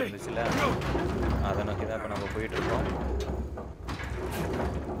கேவ் இருந்துச்சுல, அதை நோக்கி தான் இப்போ நம்ம போயிட்டு இருக்கோம்.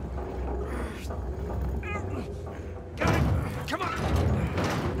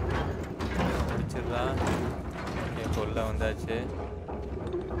 கொல்ல வந்தாச்சு.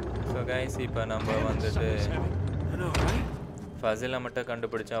 ஸோ கைஸ், இப்போ நம்ம வந்துட்டு ஃபசிலை மட்டும்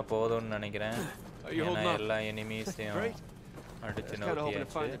கண்டுபிடிச்சா போதும்னு நினைக்கிறேன். ஏன்னா எல்லா எனிமீஸையும் அடிச்சு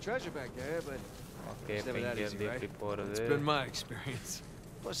நோக்கியாச்சு. ஓகே, இப்போ இங்கேருந்து எப்படி போகிறது?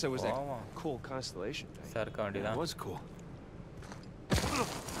 சறுக்க வேண்டியதான்.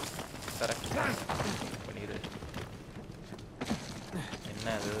 கரெக்ட் பண்ணிடு. என்ன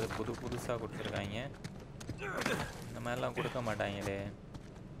அது புதுசாக கொடுத்துருக்காங்க, இந்த மாதிரிலாம் கொடுக்க மாட்டாங்களே.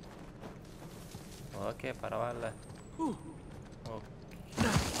 ஓகே, பரவாயில்ல.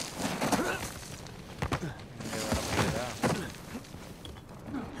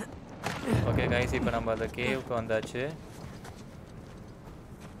 ஓகே கைஸ், இப்போ நம்ம அந்த கேவுக்கு வந்தாச்சு.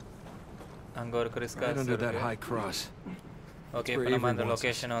 அங்கே ஒரு கிறிஸ்காஸ் இருக்கு. ஓகே, இப்போ நம்ம அந்த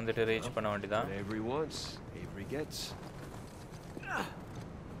லொகேஷனை வந்துட்டு ரீச் பண்ண வேண்டியதான்.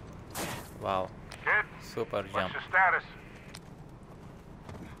 Wow. Kid, super jump. What's your status?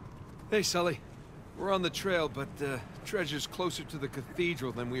 Hey, Sully. We're on the trail, but treasure's closer to the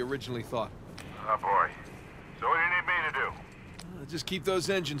cathedral than we originally thought. Oh, boy. So what do you need me to do? Just keep those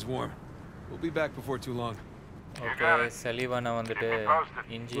engines warm. We'll be back before too long. Okay, Sullivan வந்துட்டு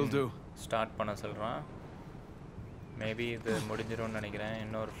engine start பண்ண சொல்றான். Maybe இது முடிஞ்சிரும்னு நினைக்கிறேன்.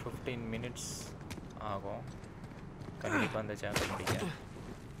 இன்னொரு 15 minutes ஆகும் கண்டிப்பாக அந்த chapter முடிக்க.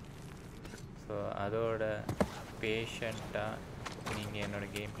 ஸோ அதோட பேஷண்ட்டாக நீங்கள் என்னோட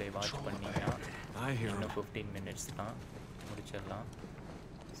கேம் பிளே வாட்ச் பண்ணீங்கன்னா இன்னும் 15 minutes தான் முடிச்சிடலாம்.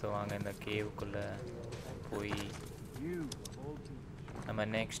 ஸோ வாங்க இந்த கேவுக்குள்ளே போய் நம்ம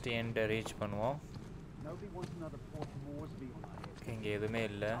நெக்ஸ்ட் எண்டை ரீச் பண்ணுவோம். இங்கே எதுவுமே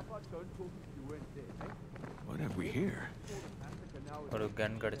இல்லை. ஒரு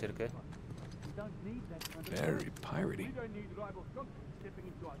கன் கிடச்சிருக்கு. Very piratey.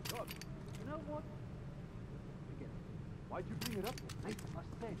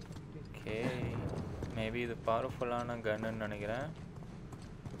 Okay, maybe இது பவர்ஃபுல்லான கன்னு நினைக்கிறேன்.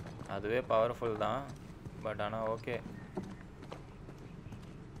 அதுவே பவர்ஃபுல் தான், பட் ஆனா ஓகே.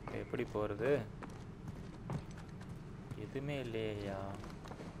 எப்படி போறது? எதுமே இல்லையா?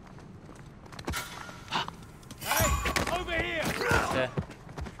 Hey, over here.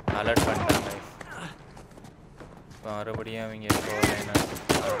 அலர்ட் பண்ணிட்டாங்க. மறுபடியும் அவங்க போறேன்னா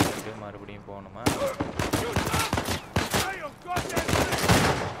மறுபடியும் போகணுமா?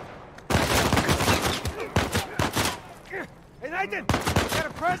 Hey Nathan, I got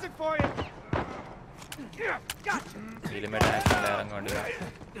a present for you. Limit action இறங்க வேண்டியது.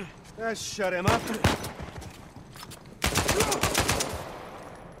 Shut him up.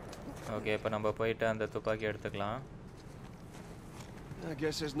 Okay, இப்போ நம்ம போயிட்டு அந்த துப்பாக்கி எடுத்துக்கலாம். I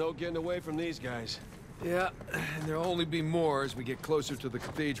guess there's no getting away from these guys. Yeah, and there'll only be more as we get closer to the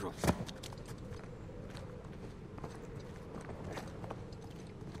cathedral.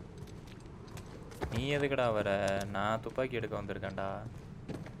 நீ எதுக்குடா வர? நான் துப்பாக்கி எடுக்க வந்திருக்கேன்டா.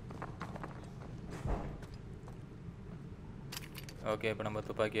 ஓகே, இப்போ நம்ம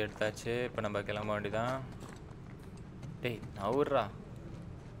துப்பாக்கி எடுத்தாச்சு. இப்போ நம்ம கிளம்ப வேண்டியதான். டேய் நவுறா.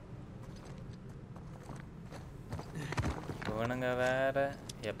 இவனுங்க வேற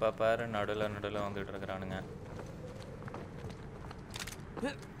எப்போ பாரு நடுவில் வந்துட்டு இருக்கிறானுங்க.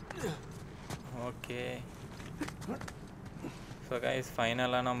 ஓகே, ஸோ கைஸ்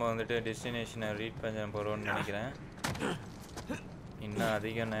ஃபைனலாக நம்ம வந்துட்டு டெஸ்டினேஷனை ரீச் பண்ண போகிறோம்னு நினைக்கிறேன். இன்னும்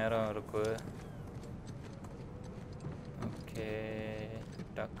அதிக நேரம் இருக்கு. ஓகே,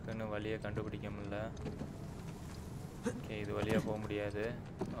 டக்குன்னு வழியை கண்டுபிடிக்க முடியல. ஓகே, இது வழியாக போக முடியாது.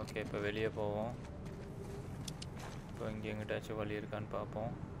 ஓகே, இப்போ வெளியே போவோம். இப்போ இங்கே எங்கிட்டாச்சும் வழி இருக்கான்னு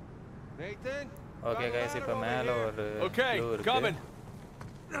பார்ப்போம். ஓகே கைஸ், இப்போ மேலே ஒரு க்ளூ இருக்கு.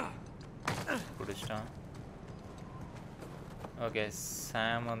 பிடிச்சிட்டான். ஓகே,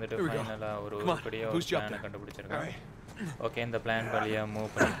 சாம் வந்துட்டு ஃபைனலாக ஒரு உருப்படியாக ஒரு பிளானை கண்டுபிடிச்சிருக்கான். ஓகே, இந்த பிளான் வழியாக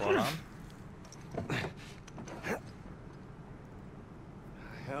மூவ் பண்ணி போகலாம்.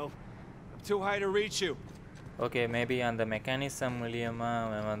 Too high to reach you. Okay, maybe அந்த மெக்கானிசம் மூலியமாக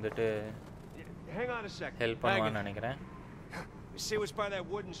அவன் வந்துட்டு ஹெல்ப் பண்ணுவான்னு நினைக்கிறேன். See what's by that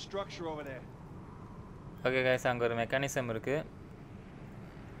wooden structure over there. Okay guys, அங்கே ஒரு மெக்கானிசம் இருக்கு.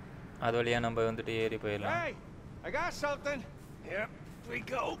 அது வழியாக நம்ம வந்துட்டு ஏறி போயிடலாம். Hey, I got something. Here we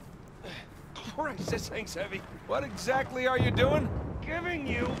go. Christ, this thing's heavy. What exactly are you doing? Giving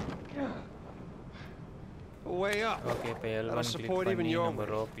you a way up. Okay, இப்போ L1 கிளிக் பண்ணி நம்ம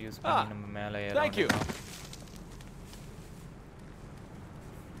ரோப் யூஸ் பண்ணி நம்ம மேலே ஏறலாம். Thank you.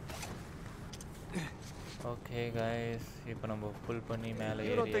 Okay guys, இப்போ நம்ம புல் பண்ணி மேலே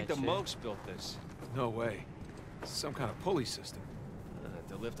You don't think the ஏறியாச்சு. monks built this? No way. It's some kind of pulley system.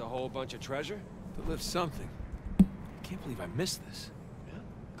 To lift a whole bunch of treasure? To lift something. I can't believe I missed this. Yeah.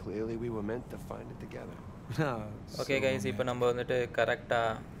 Clearly we were meant to find it together. Okay guys, இப்போ நம்ம வந்துட்டு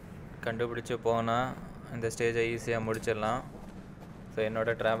கரெக்டாக கண்டுபிடிச்சு போனால் இந்த ஸ்டேஜை ஈஸியாக முடிச்சிடலாம். ஸோ என்னோட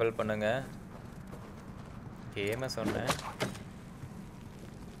ட்ராவல் பண்ணுங்கள். கேமை சொன்னேன்.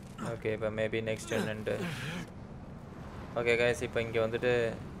 ஓகே, இப்போ மேபி நெக்ஸ்ட் என்னன்ட்டு. ஓகே கைஸ், இப்போ இங்கே வந்துட்டு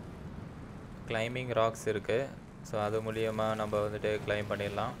கிளைம்பிங் ராக்ஸ் இருக்குது. ஸோ அது மூலியமாக நம்ம வந்துட்டு கிளைம்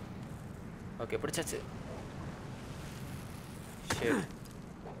பண்ணிடலாம். ஓகே, பிடிச்சாச்சு. ஷிட்,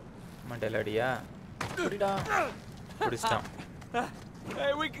 மண்டல் அடியா புடிடா. பிடிச்சிட்டான்.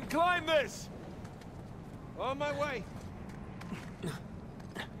 Hey, we can climb this. On my way.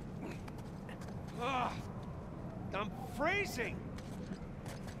 I'm freezing.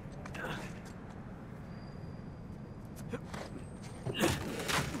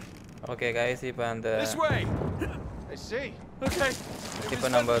 Okay guys, இப்போ அந்த This way. I see. Okay. இப்போ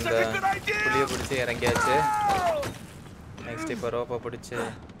நம்ம அந்த புளியை பிடிச்சி இறங்கியாச்சு. நெக்ஸ்ட் இப்போ ரோப்பை பிடிச்சி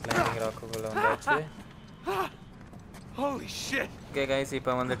கிளைம்பிங் ராக்குக்குள்ளே வந்தாச்சு. Holy shit. ஓகே கைஸ்,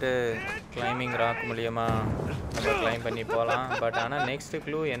 இப்போ வந்துட்டு கிளைம்பிங் ராக் மூலியமாக நம்ம கிளைம் பண்ணி போகலாம். பட் ஆனால் நெக்ஸ்ட்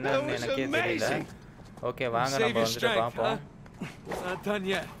க்ளூ என்னன்னு எனக்கே தெரியல. ஓகே, வாங்க நம்ம வந்துட்டு பார்ப்போம். Not done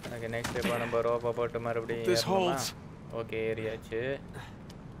yet. Okay, next இப்போ நம்ம ரோப்பை போட்டு மறுபடியும் ஏறணுமா? ஓகே, ஏறியாச்சு.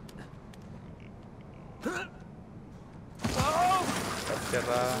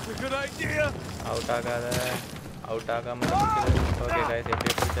 அவுட் ஆகாத, அவுட் ஆகாம. ஓகே கைஸ்,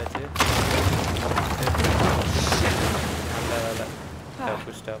 எப்படியோ பிடிச்சாச்சு. நல்ல வேலை,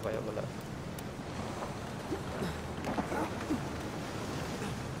 தப்பிச்சிட்டா பயப்பட.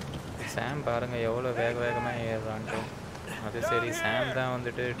 சாம் பாருங்க எவ்வளோ வேகமாக ஏறுறான்ட்டு. அது சரி, சாம் தான்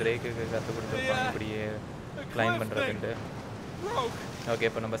வந்துட்டு ட்ரேக்குக்கு கற்றுக் கொடுத்துருப்பாங்க இப்படியே கிளைம் பண்ணுறதுன்ட்டு. ஓகே,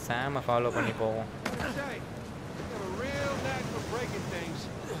 இப்போ நம்ம சாமை ஃபாலோ பண்ணி போவோம்.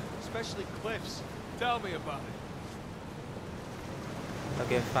 Especially cliffs. Tell me about it.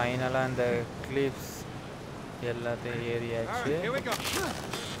 Okay ஃபைனலாக அந்த கிளிப்ஸ் எல்லாத்தையும் ஏறியாச்சு.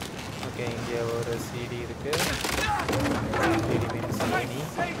 ஓகே இங்கே ஒரு சிடி இருக்கு. CD means Sony.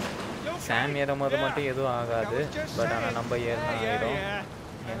 சாம் ஏறும் போது மட்டும் எதுவும் ஆகாது, பட் ஆனால் நம்ம ஏறினா ஆயிடும்,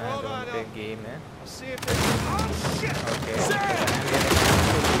 ஏன்னா இது வந்துட்டு கேமு. ஓகே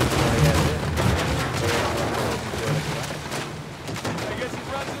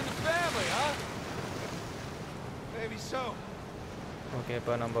ஓகே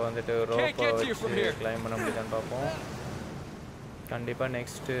இப்போ நம்ம வந்துட்டு ரோப்பை வச்சு கிளைம் பண்ண முடியுதான்னு பார்ப்போம். கண்டிப்பாக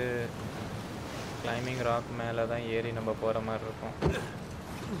நெக்ஸ்ட்டு கிளைம்பிங் ராக் மேலே தான் ஏறி நம்ம போகிற மாதிரி இருக்கும்.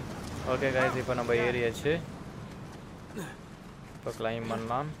 ஓகே கைஸ் இப்போ நம்ம ஏறியாச்சு. இப்போ கிளைம்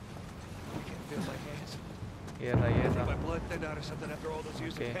பண்ணலாம். ஏறா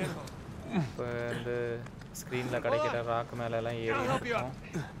ஓகே இப்போ வந்து ஸ்க்ரீனில் கிடைக்கிற ராக் மேலெல்லாம் ஏறி இருக்கும்.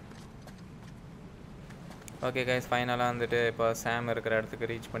 ஓகே கைஸ் ஃபைனலாக வந்துட்டு இப்போ சாம் இருக்கிற இடத்துக்கு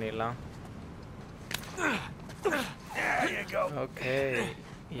ரீச் பண்ணிடலாம். Okay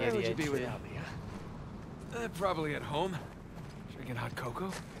ஏறியாச்சு. Probably at home. Drinking hot cocoa?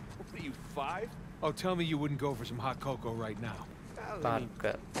 What are you, 5? Oh, tell me you wouldn't go for some hot cocoa right now.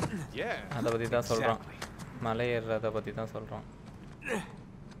 பார்க்க Yeah. அதை பற்றி தான் சொல்கிறோம், மலை ஏறுறதை பற்றி தான் சொல்கிறோம்.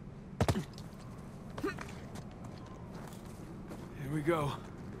 Here we go.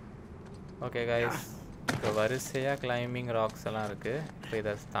 Okay guys இப்போ வரிசையாக கிளைம்பிங் ராக்ஸ் எல்லாம் இருக்குது. இப்போ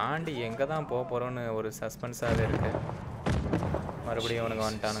இதை தாண்டி எங்கே தான் போக போகிறோன்னு ஒரு சஸ்பென்ஸாகவே இருக்குது. மறுபடியும் இவனுங்க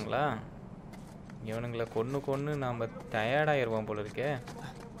வந்துட்டானுங்களா? இவனுங்களை கொன்று நாம் டயர்டாகிடுவோம் போல இருக்கே.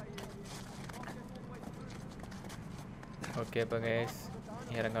 ஓகே இப்போ கைஸ்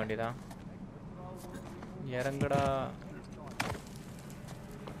இறங்க வேண்டியதான். இறங்குடா.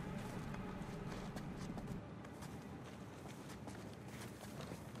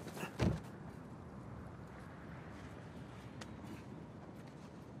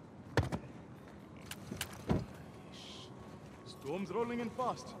 Storm's rolling in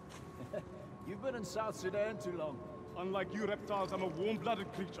fast. You've been in South Sudan too long. Unlike you reptiles, I'm a warm-blooded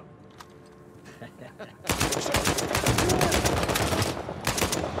creature.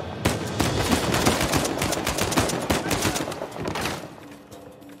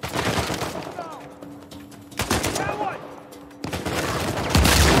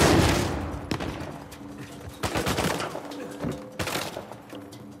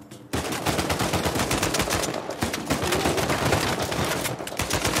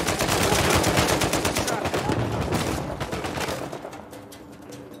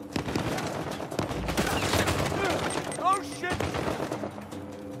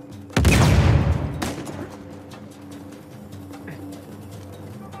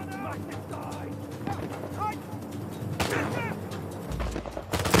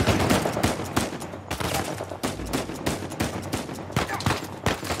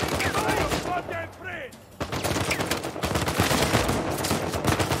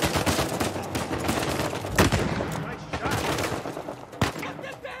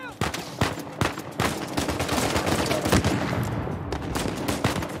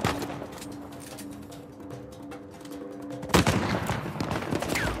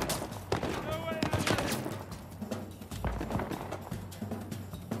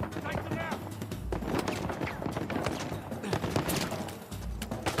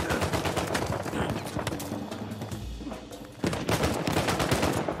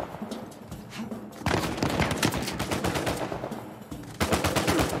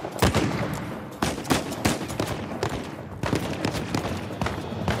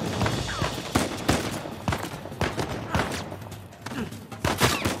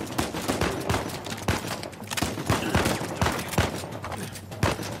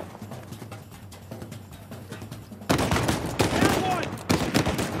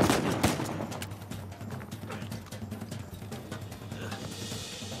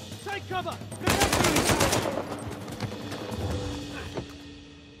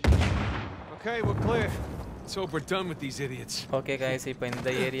 Okay, we're clear. Let's hope we're done with these idiots. Okay guys இப்போ இந்த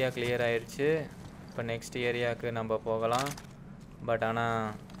area clear ஆயிடுச்சு. இப்போ next ஏரியாவுக்கு நம்ம போகலாம், but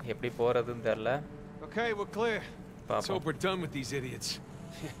ஆனால் எப்படி போகிறதுன்னு தெரில. Okay, we're clear. Let's hope we're done with these idiots.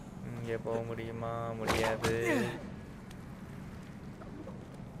 இங்கே போக முடியுமா? முடியாது.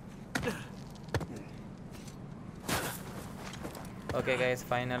 ஓகே கைஸ்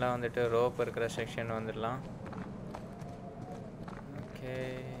ஃபைனலாக வந்துட்டு ரோப் இருக்கிற செக்ஷன் வந்துடலாம். ஓகே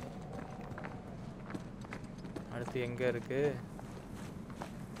அடுத்து எங்கே இருக்கு?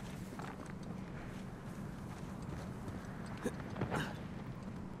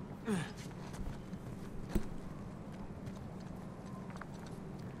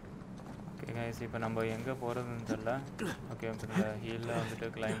 ஓகே guys, இப்போ நம்ம எங்க போறதுன்னு தெரியல. ஓகே, இந்த ஹில்ல வந்துட்டு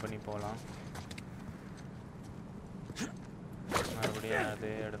கிளைம் பண்ணி போலாம். மறுபடியும்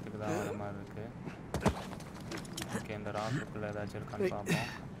அதே இடத்துக்கு தான் வர மாதிரி இருக்கு. ஓகே, இந்த ராக்குள்ள ஏதாச்சும் இருக்கான்னு பாப்போம்.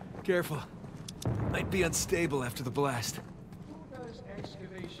 Careful. Might be unstable after the blast.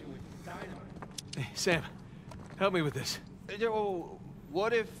 Hey, Sam, help me with this.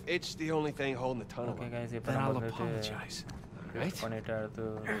 What if it's the only thing holding the tunnel? Okay, guys, Then I'll apologize. Right? பண்ணிட்டு அடுத்து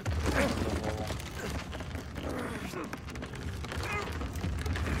போவோம்.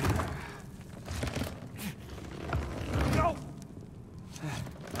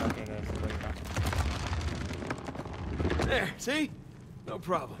 Okay, guys, போயிட்டோம். There, see? No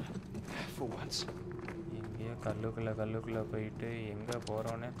problem. For once. இங்கேயே கல்லுக்குள்ள போயிட்டு எங்க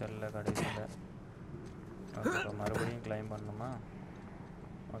போறோன்னே தெரியல கடைசியில. Okay, மறுபடியும் கிளைம் பண்ணணுமா?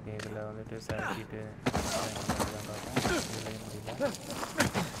 ஓகே, இதுல வந்துட்டு சர்க்கிட்டு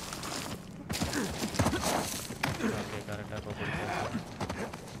ஓகே, கரெக்டாக இப்போ பிடிச்சாச்சு.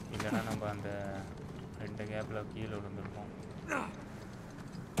 இல்லைன்னா நம்ம அந்த 2 கேப்பில் கீழே விழுந்துருப்போம்.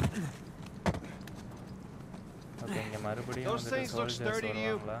 ஓகே, இங்கே மறுபடியும் வந்துட்டு சோல்ஜர்ஸ்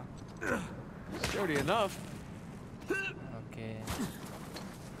வருவாங்களா? Sturdy enough. ஓகே,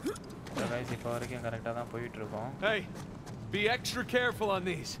 கைஸ் இப்போ வரைக்கும் கரெக்டாக தான் போயிட்டுருக்கோம். Hey, be extra careful on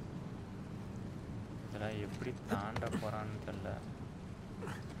these. இதெல்லாம் எப்படி தாண்ட போகிறான்னு தெரியல.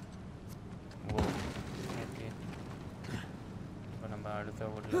 ஓ, ஓகே, இப்போ நம்ம அடுத்த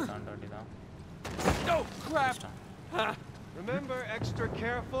ஊரில் தாண்ட வேண்டிதான். Oh, crap! Remember, extra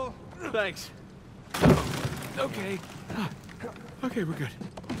careful? Thanks. Okay. Okay, we're good.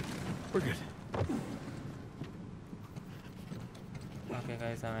 We're good. Okay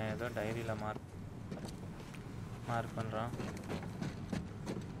guys, அவன் ஏதோ டைரியில் மார்க் பண்ணுறான்.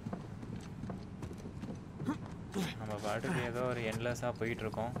 நம்ம பாட்டுக்கு ஏதோ ஒரு எண்ட்லெஸ்ஸாக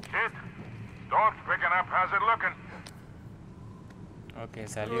போயிட்டுருக்கோம். Dog's picking up. How's it looking? Okay,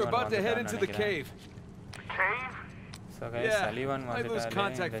 We're Sullivan about to head வந்துட்டான்னு into the நினைக்கிறேன். cave. The cave? So guys, Yeah, Sullivan I lose வந்துட்டாலே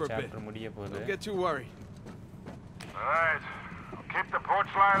contact இந்த for a bit. சாப்டர் முடிய போகுது. Don't get too worried. All right. I'll keep the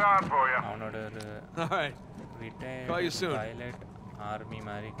porch light on for you. அவனோட ஒரு All right. Call you retired soon. Pilot army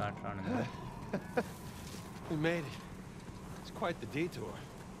மாதிரி காட்டுறானுங்க. We made it. It's quite the detour.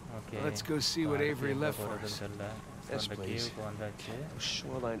 Okay, Let's go see what Avery left for us. தெரியல. Yes, அந்த please. கேவுக்கு வந்தாச்சு. Those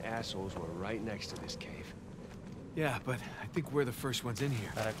shoreline assholes were right next to this cave. Yeah, but I think we're the first ones in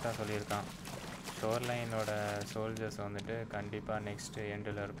here. கரெக்டாக சொல்லியிருக்கான். ஷோர்லைனோட soldiers வந்துட்டு கண்டிப்பாக next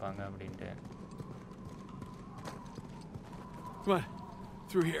எண்டில் இருப்பாங்க அப்படின்ட்டு. Come on,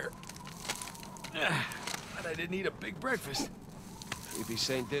 through here. But I didn't eat a big breakfast. Maybe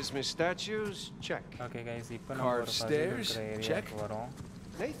St. Dismas statues? Check. Okay guys, இப்போ நம்ம Carved ஒரு ஃபசில் stairs? இருக்கிற Check. ஏரியாவுக்கு வரோம்.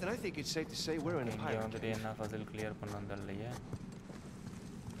 Nathan, I think it's safe to say we're in a இங்கே pirate வந்துட்டு cave. என்ன Basil clear பண்ண தெரியலையே.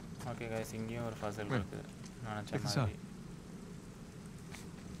 ஓகே கைஸ், இங்கேயும் ஒரு ஃபசில் இருக்குது நினச்ச Check this மாதிரி.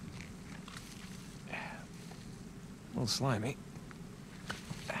 A little slimy.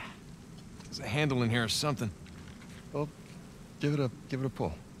 There's a handle in here or something. Well, give it a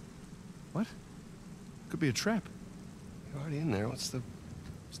pull. What? Could be a trap. You're already in there. What's the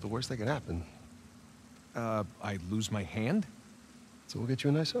worst that could happen? I lose my hand? So we'll get you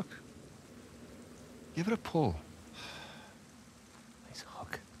a nice hook. Give it a pull. Nice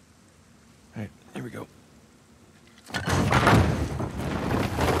hook. All right, here we go.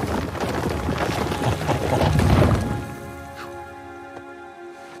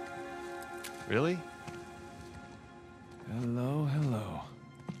 Really? Hello, hello.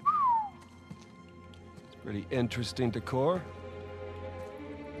 It's pretty interesting decor.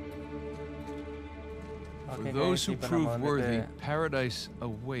 For those who prove worthy, paradise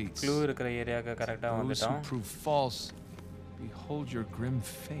awaits. Clue இருக்கிற ஏரியாவுக்கு கரெக்டாக Those who வந்துட்டோம். prove false, behold your grim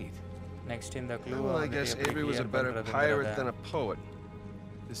fate. Next இந்த clue Well, I guess Avery was a better pirate than a poet.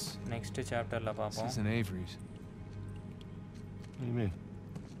 This next சாப்டர்ல பார்ப்போம். isn't Avery's. What do you mean?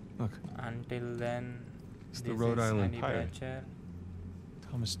 Look, Until then, It's the this Rhode is Island Honey pirate. Badger.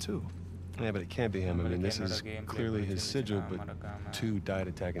 Thomas too. Yeah, but it can't be him. I mean, this is நம்மளுக்கு என்னோட clearly gameplay his sigil, but மறக்காம 2 died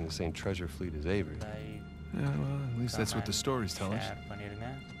attacking the same treasure fleet as Avery. like, Yeah, well, at least that's what the comment, stories tell us. share பண்ணிருங்க.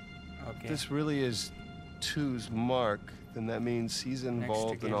 Okay. If this really is 2's mark, then that means he's Next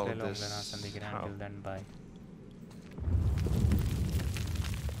involved in all of gameplayல this. உங்களை நான் சந்திக்கிறேன். How? Until then, bye.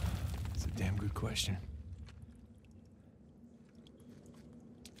 It's a damn good question.